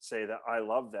be say that I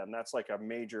love them, that's like a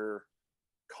major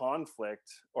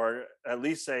conflict, or at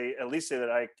least say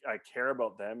that I care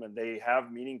about them and they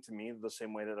have meaning to me the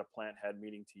same way that a plant had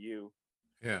meaning to you.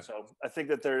 Yeah. So I think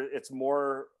that it's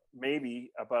more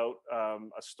maybe about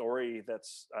a story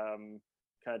that's kind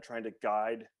of trying to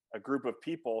guide a group of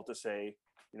people to say,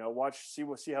 you know,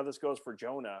 see how this goes for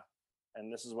Jonah,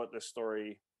 and this is what this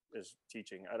story is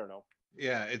teaching. I don't know.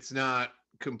 Yeah, it's not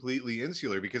completely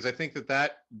insular because I think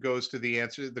that goes to the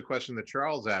answer to the question that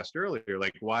Charles asked earlier.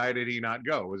 Like, why did he not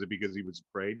go? Was it because he was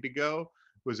afraid to go?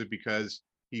 Was it because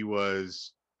he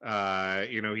was,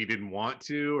 he didn't want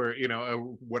to, or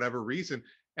whatever reason?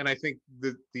 And I think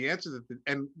the answer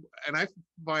and I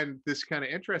find this kind of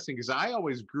interesting because I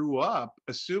always grew up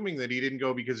assuming that he didn't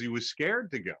go because he was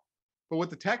scared to go. But what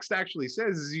the text actually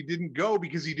says is he didn't go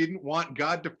because he didn't want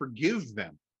God to forgive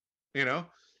them. He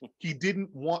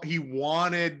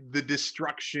wanted the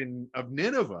destruction of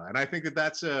Nineveh. And I think that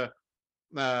that's a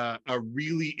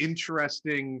really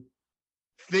interesting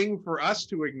thing for us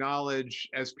to acknowledge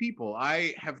as people.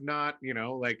 I have not,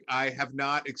 I have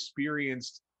not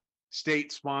experienced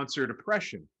state-sponsored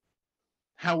oppression.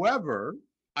 However,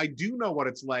 I do know what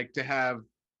it's like to have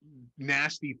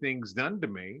nasty things done to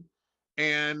me.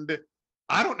 And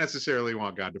I don't necessarily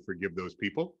want God to forgive those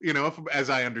people, as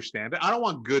I understand it. I don't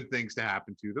want good things to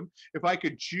happen to them. If I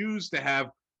could choose to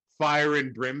have fire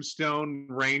and brimstone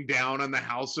rain down on the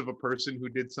house of a person who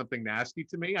did something nasty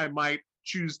to me, I might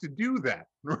choose to do that,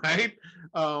 right?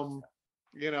 But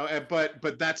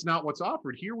that's not what's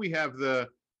offered. Here we have the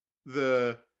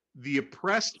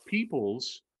oppressed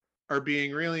peoples are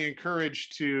being really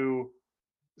encouraged to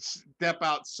step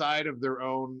outside of their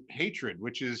own hatred,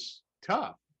 which is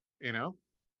tough.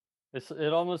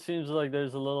 It almost seems like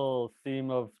there's a little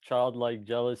theme of childlike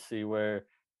jealousy where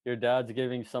your dad's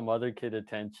giving some other kid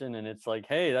attention and it's like,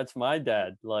 hey, that's my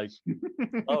dad. Like,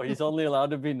 oh, he's only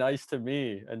allowed to be nice to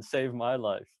me and save my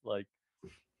life. Like,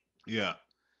 yeah.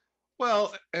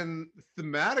 Well, and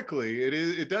thematically,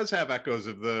 it does have echoes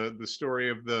of the story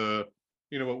of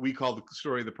what we call the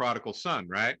story of the prodigal son,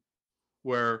 right?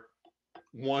 Where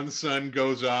one son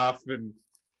goes off and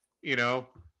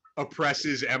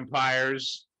oppresses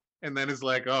empires, and then is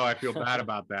like, oh, I feel bad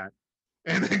about that,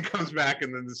 and then comes back,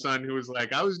 and then the son who was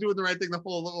like, I was doing the right thing the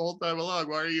whole time along.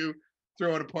 Why are you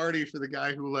throwing a party for the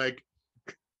guy who like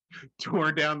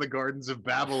tore down the gardens of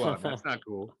Babylon? That's not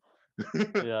cool.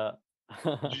 Yeah.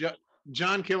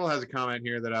 John Kibble has a comment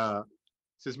here that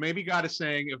says maybe God is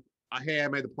saying, if hey, I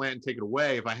made the plant and take it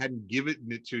away. If I hadn't given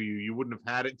it to you, you wouldn't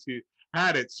have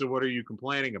had it. So what are you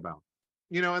complaining about?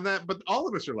 But all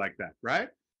of us are like that, right?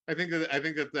 I think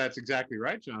that that's exactly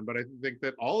right, John. But I think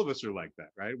that all of us are like that,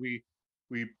 right? We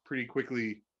pretty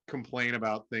quickly complain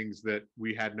about things that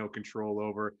we had no control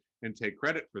over and take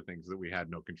credit for things that we had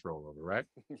no control over, right?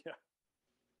 Yeah.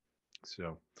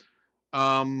 So,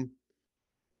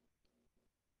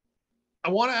 I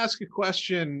want to ask a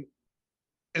question,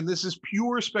 and this is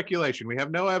pure speculation. We have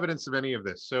no evidence of any of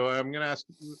this. So I'm going to ask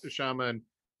Shama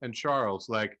and Charles,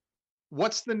 like,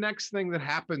 what's the next thing that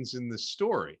happens in this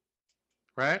story,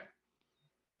 right?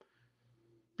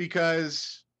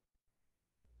 because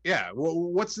yeah,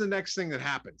 what's the next thing that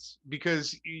happens?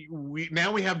 Because we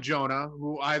have Jonah,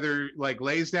 who either like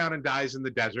lays down and dies in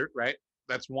the desert, right?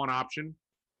 That's one option,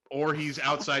 or he's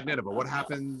outside Nineveh. What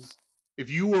happens if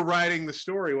you were writing the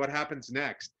story? What happens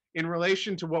next in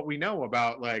relation to what we know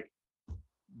about like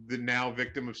the now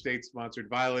victim of state-sponsored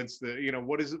violence?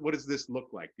 What does this look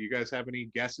like? Do you guys have any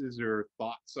guesses or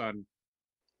thoughts on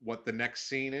what the next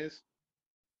scene is?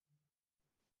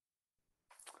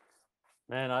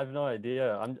 Man, I have no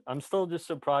idea. I'm still just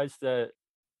surprised that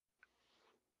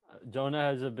Jonah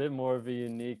has a bit more of a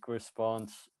unique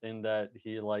response in that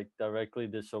he like directly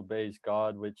disobeys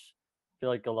God, which I feel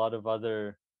like a lot of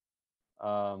other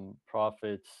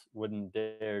prophets wouldn't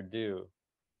dare do.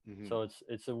 Mhm. So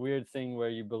it's a weird thing where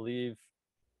you believe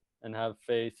and have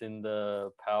faith in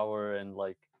the power and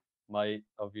like might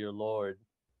of your Lord,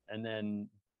 and then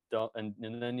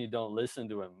and then you don't listen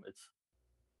to him. It's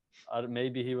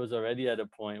maybe he was already at a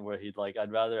point where he'd like,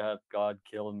 I'd rather have God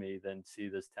kill me than see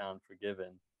this town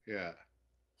forgiven. Yeah.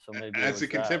 So maybe it As a was that,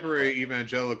 contemporary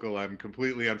evangelical, I'm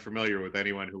completely unfamiliar with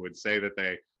anyone who would say that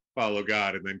they follow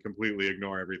God and then completely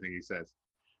ignore everything he says.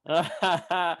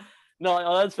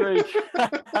 No, that's very true.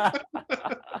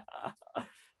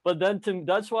 But then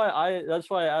that's why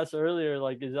I asked earlier,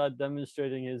 like, is that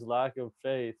demonstrating his lack of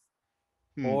faith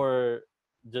or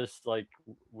just like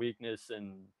weakness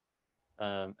and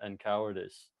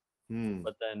cowardice?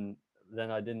 But then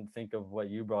I didn't think of what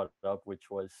you brought up,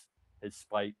 which was his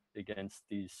spite against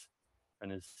these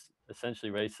and his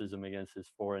essentially racism against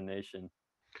his foreign nation.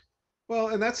 Well,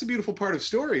 and that's the beautiful part of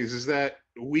stories is that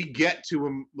we get to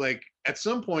them like at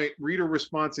some point reader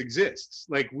response exists.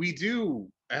 Like we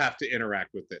do have to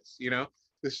interact with this,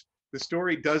 This the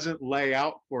story doesn't lay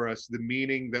out for us the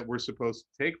meaning that we're supposed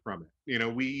to take from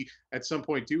it. We at some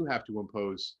point do have to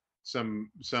impose some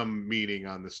meaning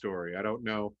on the story. I don't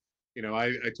know.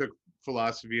 I took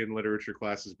philosophy and literature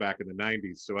classes back in the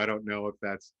 90s, so I don't know if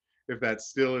that's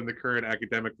still in the current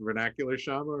academic vernacular,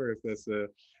 Shama, or if that's a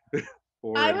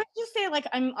I or would just say, like,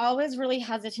 I'm always really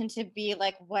hesitant to be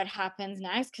like, what happens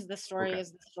next? Because the story okay.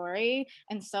 is the story.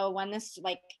 And so when this,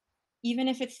 like, even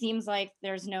if it seems like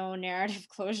there's no narrative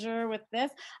closure with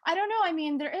this, I don't know. I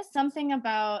mean, there is something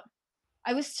about,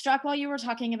 I was struck while you were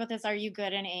talking about this, are you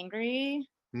good and angry?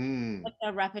 Like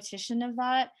the repetition of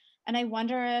that. And I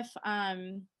wonder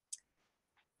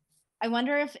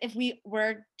if we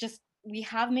were just, we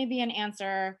have maybe an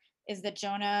answer is that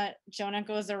Jonah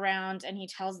goes around and he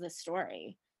tells this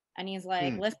story and he's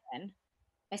like, listen,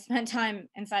 I spent time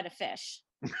inside a fish.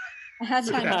 I had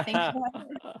time to think about it.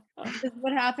 This is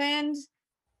what happened.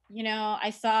 I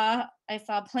saw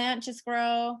a plant just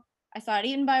grow. I saw it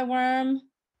eaten by a worm.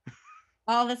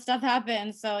 All this stuff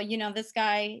happened. So, this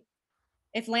guy,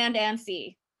 it's land and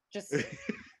sea. Just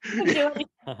do it.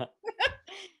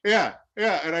 Yeah,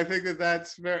 and I think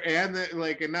that's very, and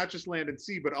and not just land and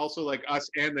sea, but also like us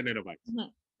and the Ninevites.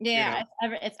 Yeah,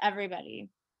 it's everybody.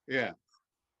 Yeah,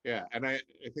 and I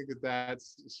think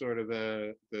that's sort of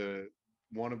the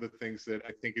one of the things that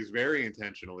I think is very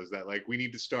intentional is that like we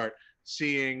need to start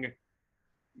seeing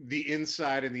the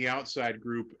inside and the outside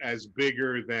group as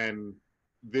bigger than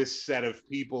this set of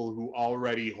people who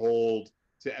already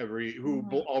already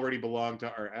belong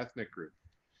to our ethnic group.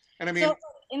 And I mean, so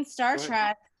in Star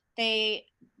Trek,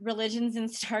 religions in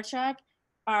Star Trek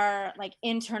are like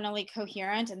internally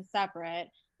coherent and separate,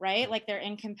 right? Like they're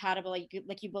incompatible.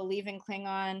 Like you believe in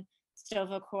Klingon,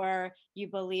 Sto-vo-kor, you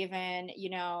believe in,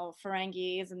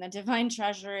 Ferengis and the Divine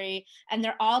Treasury, and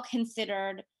they're all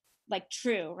considered like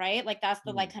true, right? Like that's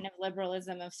the like kind of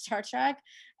liberalism of Star Trek.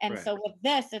 And so with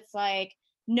this, it's like,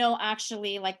 no,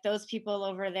 actually, like those people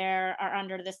over there are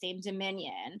under the same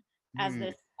dominion as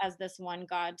this one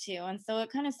god too. And so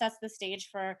it kind of sets the stage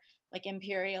for like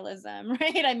imperialism,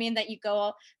 right? I mean, that you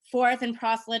go forth and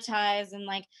proselytize and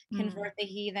like convert the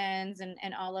heathens and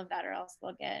all of that, or else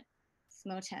they'll get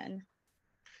smoten.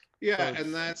 Yeah,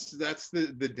 and that's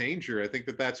the danger. I think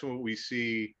that's what we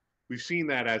see. We've seen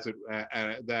that at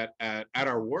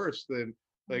our worst. Then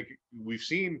like we've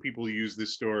seen people use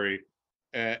this story,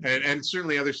 and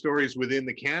certainly other stories within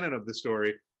the canon of the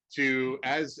story to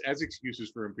as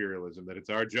excuses for imperialism. That it's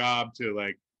our job to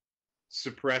like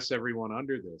suppress everyone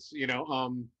under this,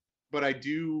 But I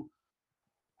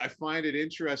find it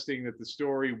interesting that the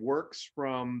story works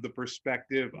from the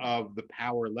perspective of the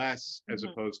powerless as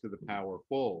opposed to the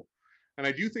powerful. And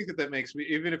I do think that makes me,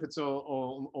 even if it's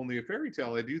only a fairy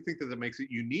tale, I do think that makes it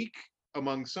unique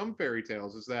among some fairy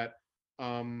tales is that,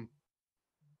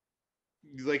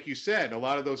 like you said, a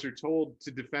lot of those are told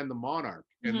to defend the monarch.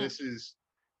 And this is,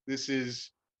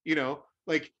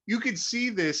 like you could see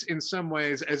this in some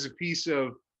ways as a piece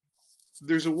of,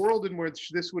 there's a world in which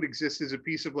this would exist as a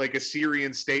piece of like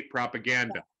Assyrian state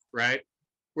propaganda, right?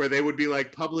 Where they would be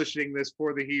like publishing this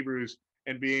for the Hebrews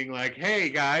and being like, hey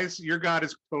guys, your God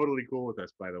is totally cool with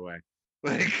us, by the way.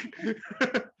 Like,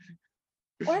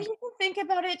 Or you can think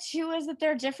about it too, is that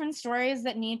there are different stories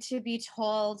that need to be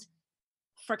told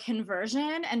for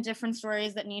conversion and different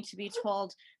stories that need to be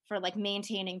told for like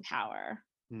maintaining power.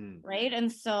 Right.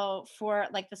 And so for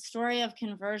like the story of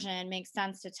conversion makes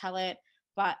sense to tell it,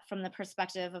 but from the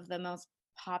perspective of the most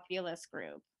populous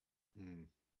group.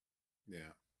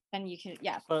 Yeah. And you can,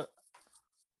 yeah. But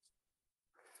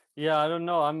yeah, I don't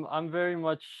know. I'm very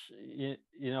much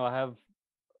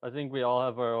I think we all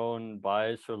have our own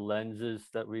bias or lenses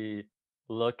that we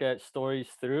look at stories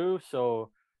through.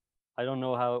 So I don't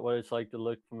know what it's like to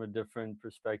look from a different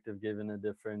perspective, given a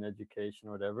different education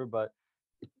or whatever. But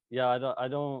yeah, I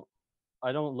don't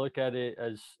look at it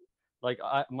as like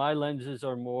my lenses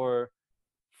are more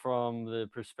from the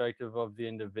perspective of the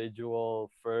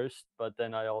individual first, but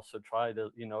then I also try to,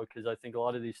 because I think a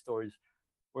lot of these stories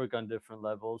work on different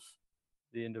levels,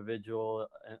 the individual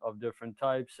of different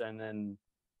types, and then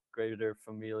greater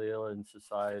familial and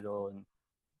societal,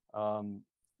 and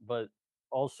but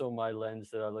also my lens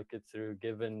that I look it through,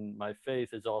 given my faith,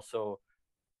 is also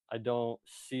I don't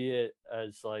see it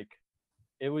as like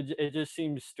it just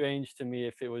seems strange to me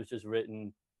if it was just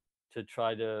written to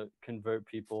try to convert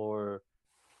people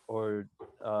or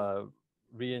uh,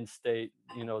 reinstate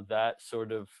that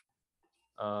sort of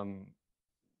um,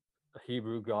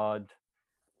 Hebrew God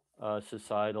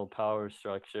societal power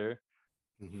structure.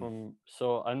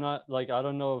 So I'm not like, I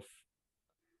don't know if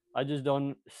I just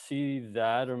don't see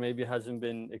that, or maybe it hasn't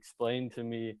been explained to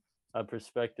me a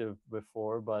perspective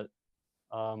before, but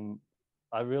um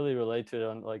I really relate to it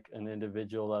on like an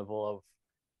individual level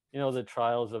of the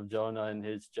trials of Jonah and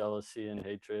his jealousy and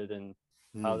hatred, and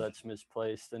how that's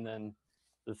misplaced, and then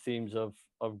the themes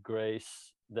of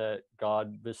grace that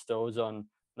God bestows on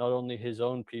not only his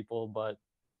own people, but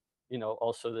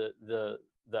also the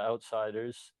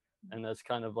outsiders. And that's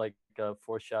kind of like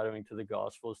foreshadowing to the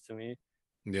gospels to me.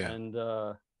 Yeah.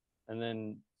 And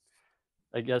then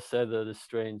I guess said the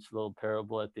strange little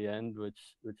parable at the end,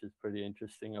 which is pretty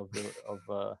interesting,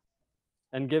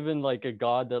 and given like a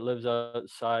God that lives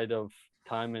outside of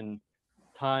time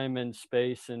and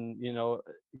space, and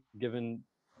given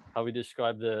how we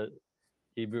describe the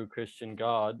Hebrew Christian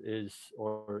God is,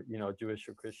 or Jewish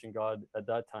or Christian God at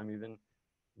that time, even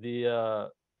the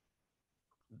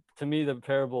to me the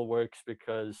parable works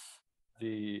because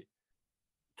the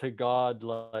to God,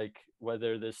 like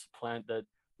whether this plant that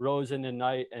rose in the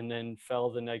night and then fell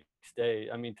the next day,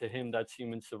 I mean, to him that's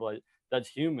human civilization, that's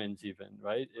humans even,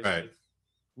 right? If Right.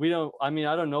 we don't, I mean,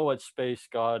 I don't know what space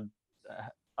God,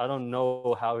 I don't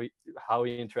know how he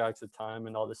interacts with time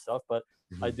and all this stuff, but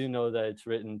I do know that it's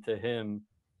written to him.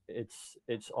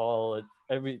 It's all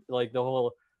every like the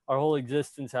whole our whole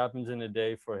existence happens in a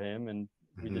day for him, and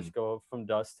we just go from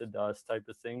dust to dust type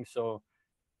of thing. So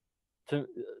to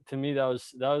to me that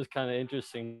was kind of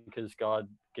interesting, because God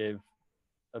gave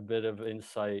a bit of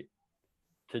insight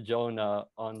to Jonah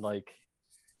on, like,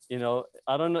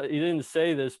 I don't know, he didn't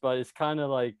say this, but it's kind of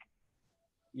like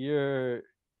you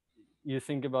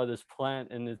think about this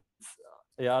plant, and it's,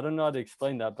 yeah, I don't know how to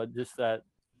explain that, but just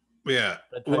Yeah.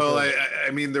 that type Well, of,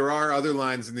 I mean, there are other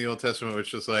lines in the Old Testament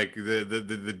which just like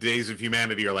the days of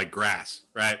humanity are like grass,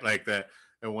 right? Like that,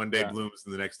 and one day yeah, blooms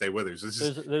and the next day withers. This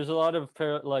is there's a lot of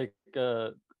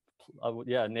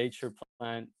yeah, nature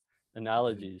plant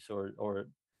analogies or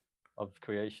of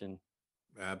creation.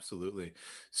 absolutely.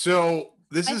 So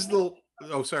this I is think,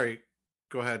 the. Oh, sorry.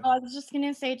 Go ahead. I was just going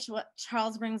to say to what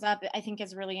Charles brings up, I think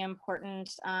is really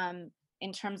important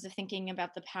in terms of thinking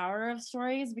about the power of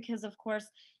stories, because of course,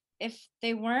 if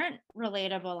they weren't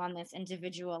relatable on this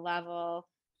individual level,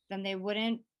 then they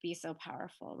wouldn't be so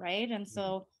powerful, right? And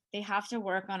so they have to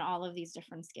work on all of these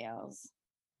different scales.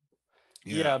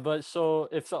 Yeah. Yeah, but so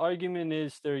if the argument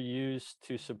is they're used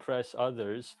to suppress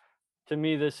others, to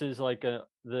me this is like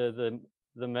the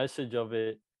message of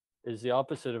it is the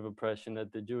opposite of oppression,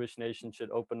 that the Jewish nation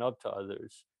should open up to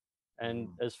others. And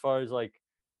as far as like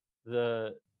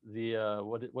the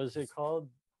what is it called?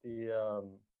 The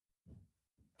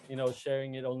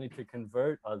sharing it only to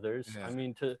convert others. Yeah. I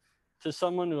mean, to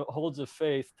someone who holds a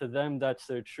faith, to them that's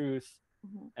their truth.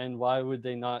 Mhm. And why would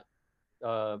they not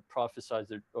prophesize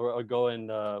their, or go and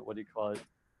what do you call it?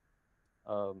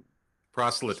 Um,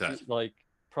 Proselytize. like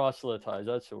proselytize.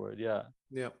 That's the word. Yeah,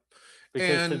 Yep.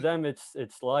 because to And them it's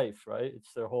life, right?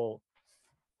 It's their whole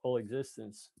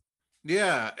existence.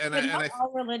 yeah, and But and I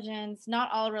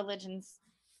not all religions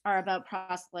are about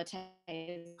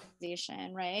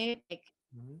proselytization, right? Like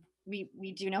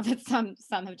we do know that some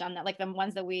have done that, like the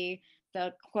ones that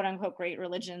the quote unquote great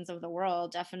religions of the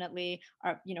world definitely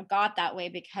are, got that way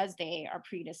because they are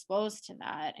predisposed to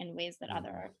that in ways that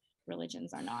other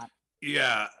religions are not.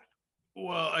 Yeah.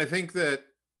 Well, I think that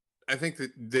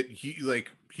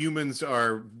like humans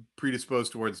are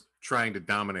predisposed towards trying to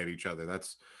dominate each other.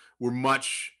 We're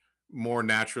much more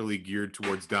naturally geared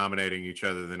towards dominating each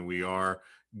other than we are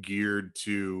geared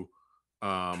to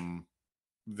um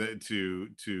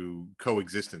to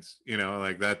coexistence,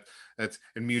 like that's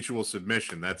in mutual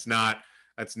submission. That's not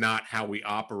how we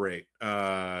operate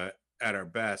at our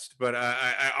best. But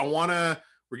I want to,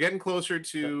 we're getting closer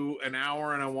to an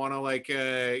hour and I want to like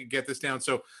get this down.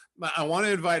 So I want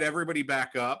to invite everybody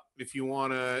back up if you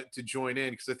want to join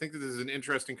in, because I think that this is an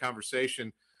interesting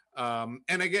conversation.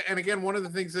 And again, one of the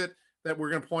things that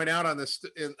we're going to point out on this,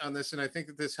 and I think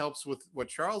that this helps with what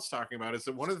Charles is talking about, is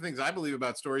that one of the things I believe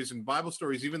about stories and Bible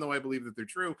stories, even though I believe that they're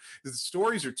true, is that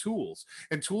stories are tools,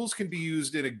 and tools can be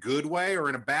used in a good way or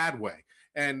in a bad way.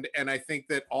 And I think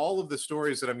that all of the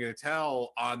stories that I'm going to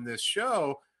tell on this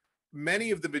show, many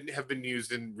of them have been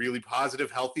used in really positive,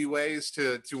 healthy ways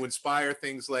to inspire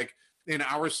things like in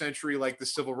our century, like the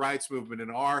civil rights movement,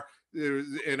 in our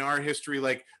history,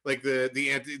 like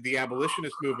the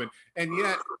abolitionist movement. And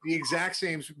yet the exact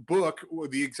same book or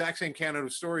the exact same canon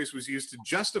of stories was used to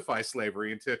justify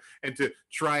slavery and to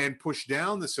try and push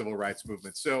down the civil rights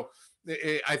movement. So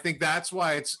I think that's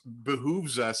why it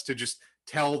behooves us to just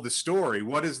tell the story.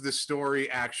 What does the story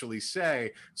actually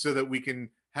say, so that we can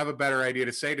have a better idea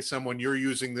to say to someone, you're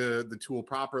using the tool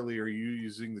properly or you're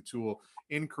using the tool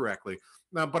incorrectly.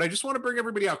 But I just want to bring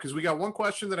everybody out because we got one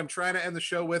question that I'm trying to end the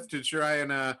show with to try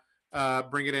and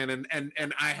bring it in. And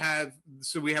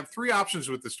we have three options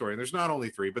with the story. And there's not only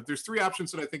three, but there's three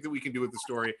options that I think that we can do with the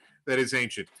story that is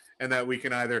ancient, and that we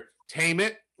can either tame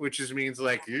it, which means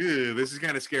like, this is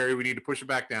kind of scary, we need to push it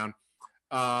back down.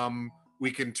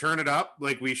 We can turn it up,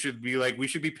 we should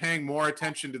be paying more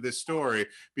attention to this story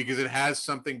because it has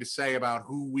something to say about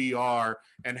who we are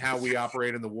and how we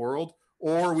operate in the world.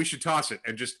 Or we should toss it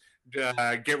and just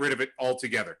get rid of it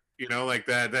altogether. Like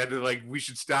that like we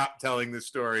should stop telling this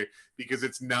story because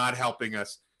it's not helping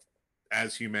us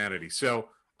as humanity. So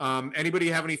anybody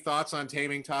have any thoughts on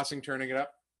taming, tossing, turning it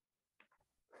up?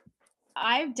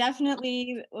 I'm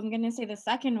going to say the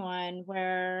second one,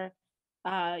 where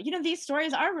these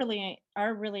stories are really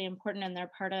important, and they're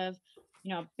part of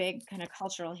big kind of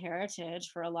cultural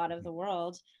heritage for a lot of the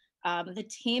world. The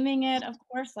taming it, of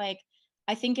course, like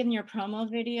I think in your promo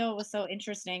video was so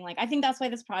interesting. Like I think that's why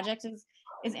this project is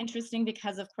interesting,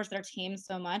 because of course they're tamed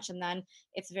so much, and then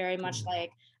it's very much like,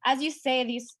 as you say,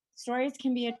 these stories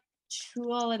can be a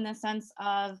tool in the sense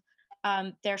of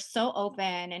they're so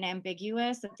open and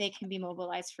ambiguous that they can be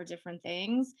mobilized for different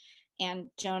things. And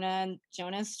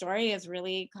Jonah's story is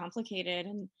really complicated.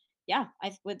 And yeah,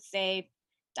 I wouldn't say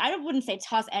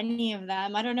toss any of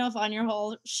them. I don't know if on your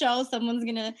whole show someone's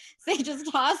gonna say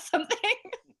just toss something.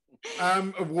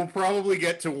 We'll probably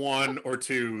get to one or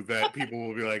two that people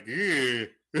will be like, ew.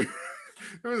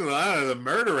 There was a lot of the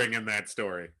murdering in that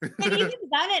story. And even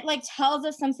then, it like tells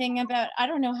us something about, I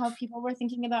don't know how people were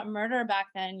thinking about murder back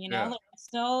then. Yeah. Like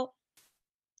still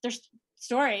there's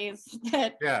stories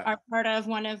that Yeah. are part of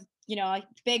one of a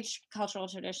big cultural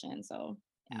tradition. So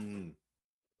yeah.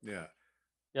 Yeah.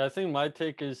 Yeah, I think my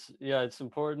take is, yeah, it's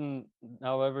important,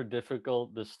 however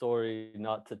difficult the story,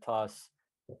 not to toss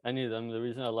any of them. The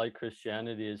reason I like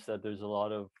Christianity is that there's a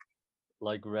lot of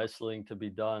like wrestling to be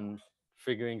done,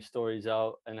 figuring stories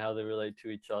out and how they relate to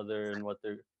each other and what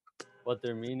their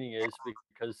meaning is,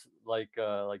 because like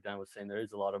Dan was saying, there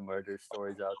is a lot of murder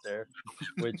stories out there,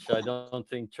 which I don't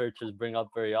think churches bring up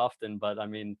very often. But I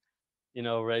mean,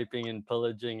 raping and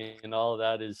pillaging and all of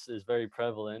that is very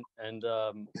prevalent. And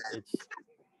it's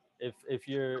if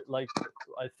you're like,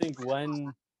 I think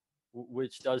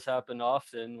which does happen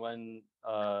often when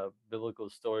biblical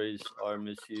stories are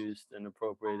misused and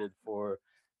appropriated for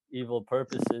evil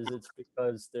purposes, it's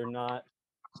because they're not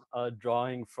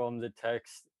drawing from the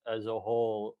text as a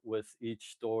whole, with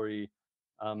each story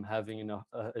having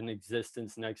an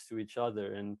existence next to each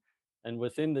other. And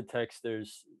within the text,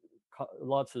 there's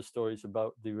lots of stories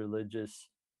about the religious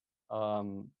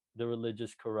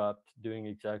corrupt doing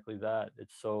exactly that.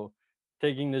 It's so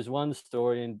taking this one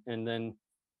story and then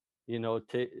you know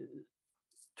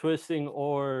twisting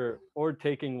or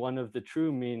taking one of the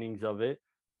true meanings of it,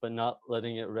 but not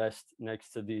letting it rest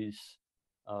next to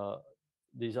uh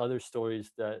these other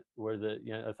stories that where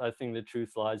I think the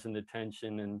truth lies in the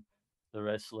tension and the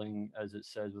wrestling, as it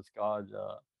says, with God,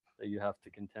 that you have to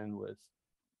contend with.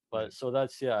 But so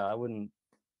that's I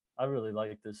really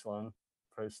like this one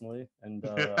personally, and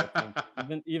I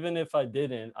think even if I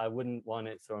didn't, I wouldn't want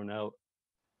it thrown out.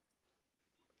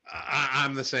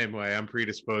 I'm the same way. I'm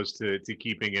predisposed to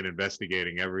keeping and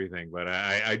investigating everything, but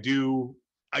I do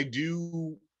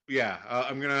yeah.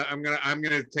 I'm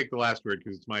gonna take the last word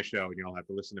because it's my show and you all have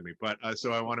to listen to me. But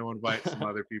so I want to invite some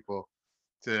other people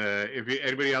to. If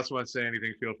anybody else wants to say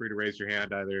anything, feel free to raise your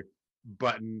hand, either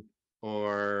button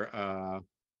or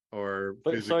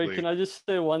But physically. sorry, can I just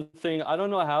say one thing? I don't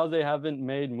know how they haven't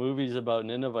made movies about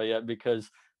Nineveh yet,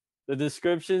 because the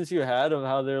descriptions you had of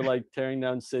how they're like tearing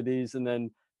down cities and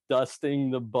then dusting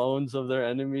the bones of their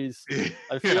enemies,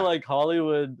 I feel Yeah. like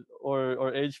Hollywood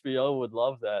or HBO would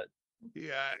love that.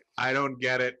 Yeah, I don't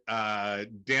get it.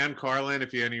 Dan Carlin,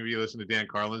 if any of you listen to Dan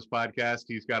Carlin's podcast,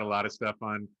 he's got a lot of stuff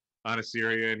on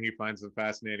Assyria, and he finds them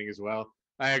fascinating as well.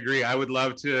 I agree. I would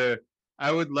love to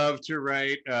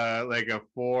write like a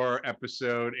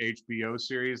 4-episode HBO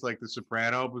series like The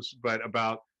Sopranos, but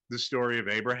about the story of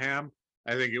Abraham.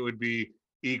 I think it would be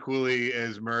equally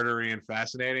as murdery and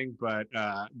fascinating. But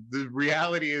the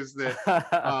reality is that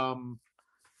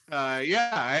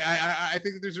yeah, I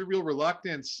think that there's a real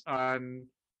reluctance on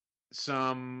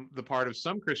the part of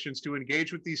some Christians to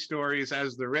engage with these stories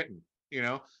as they're written. You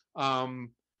know,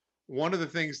 one of the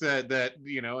things that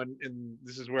you know, and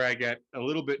this is where I get a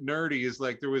little bit nerdy, is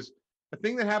like there was a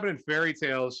thing that happened in fairy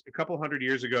tales a couple hundred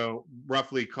years ago,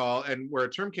 roughly, called, and where a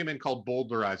term came in called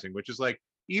bowdlerizing, which is like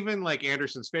even like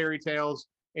Andersen's fairy tales,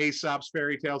 Aesop's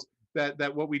fairy tales.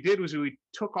 That what we did was we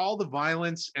took all the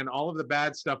violence and all of the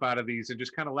bad stuff out of these and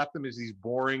just kind of left them as these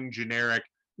boring, generic,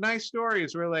 nice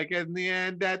stories where like at the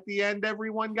end,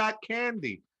 everyone got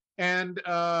candy. And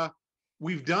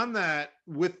we've done that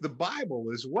with the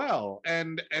Bible as well.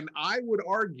 And I would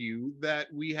argue that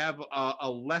we have a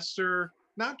lesser,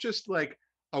 not just like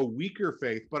a weaker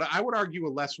faith, but I would argue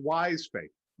a less wise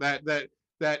faith. That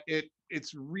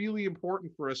it's really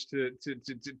important for us to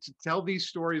tell these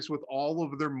stories with all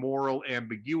of their moral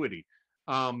ambiguity.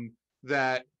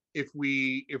 That if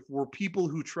we're people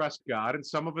who trust God, and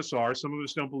some of us are, some of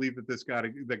us don't believe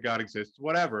that God exists,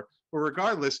 whatever. But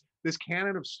regardless, this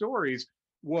canon of stories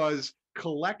was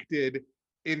collected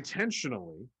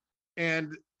intentionally,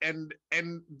 and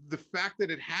the fact that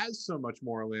it has so much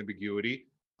moral ambiguity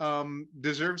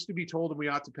deserves to be told, and we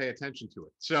ought to pay attention to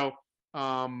it. So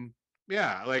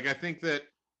yeah, like I think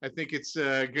it's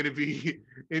going to be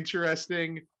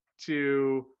interesting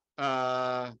to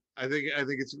I think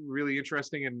it's really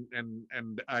interesting,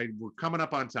 and we're coming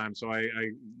up on time, so I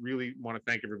really want to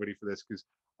thank everybody for this, because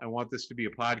I want this to be a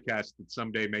podcast that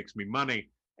someday makes me money,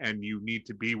 and you need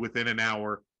to be within an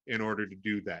hour in order to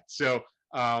do that. So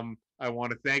I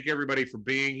want to thank everybody for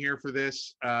being here for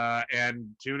this, and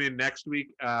tune in next week.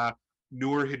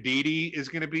 Noor Hadidi is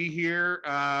going to be here.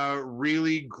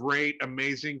 Really great,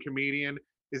 amazing comedian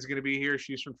is going to be here.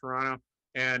 She's from Toronto,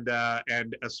 and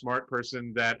a smart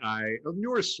person that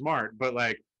Noor is smart, but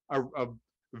like a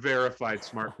verified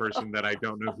smart person that I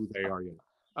don't know who they are yet.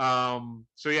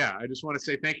 So yeah, I just want to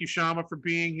say thank you, Shama, for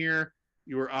being here.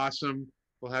 You were awesome.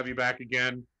 We'll have you back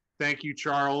again. Thank you,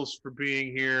 Charles, for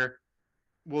being here.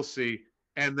 We'll see.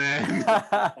 And then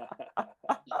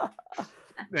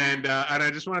and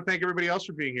I just want to thank everybody else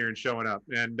for being here and showing up.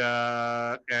 And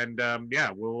yeah,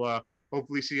 we'll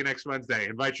hopefully see you next Wednesday.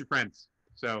 Invite your friends.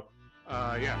 So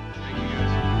yeah, thank you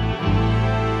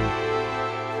guys.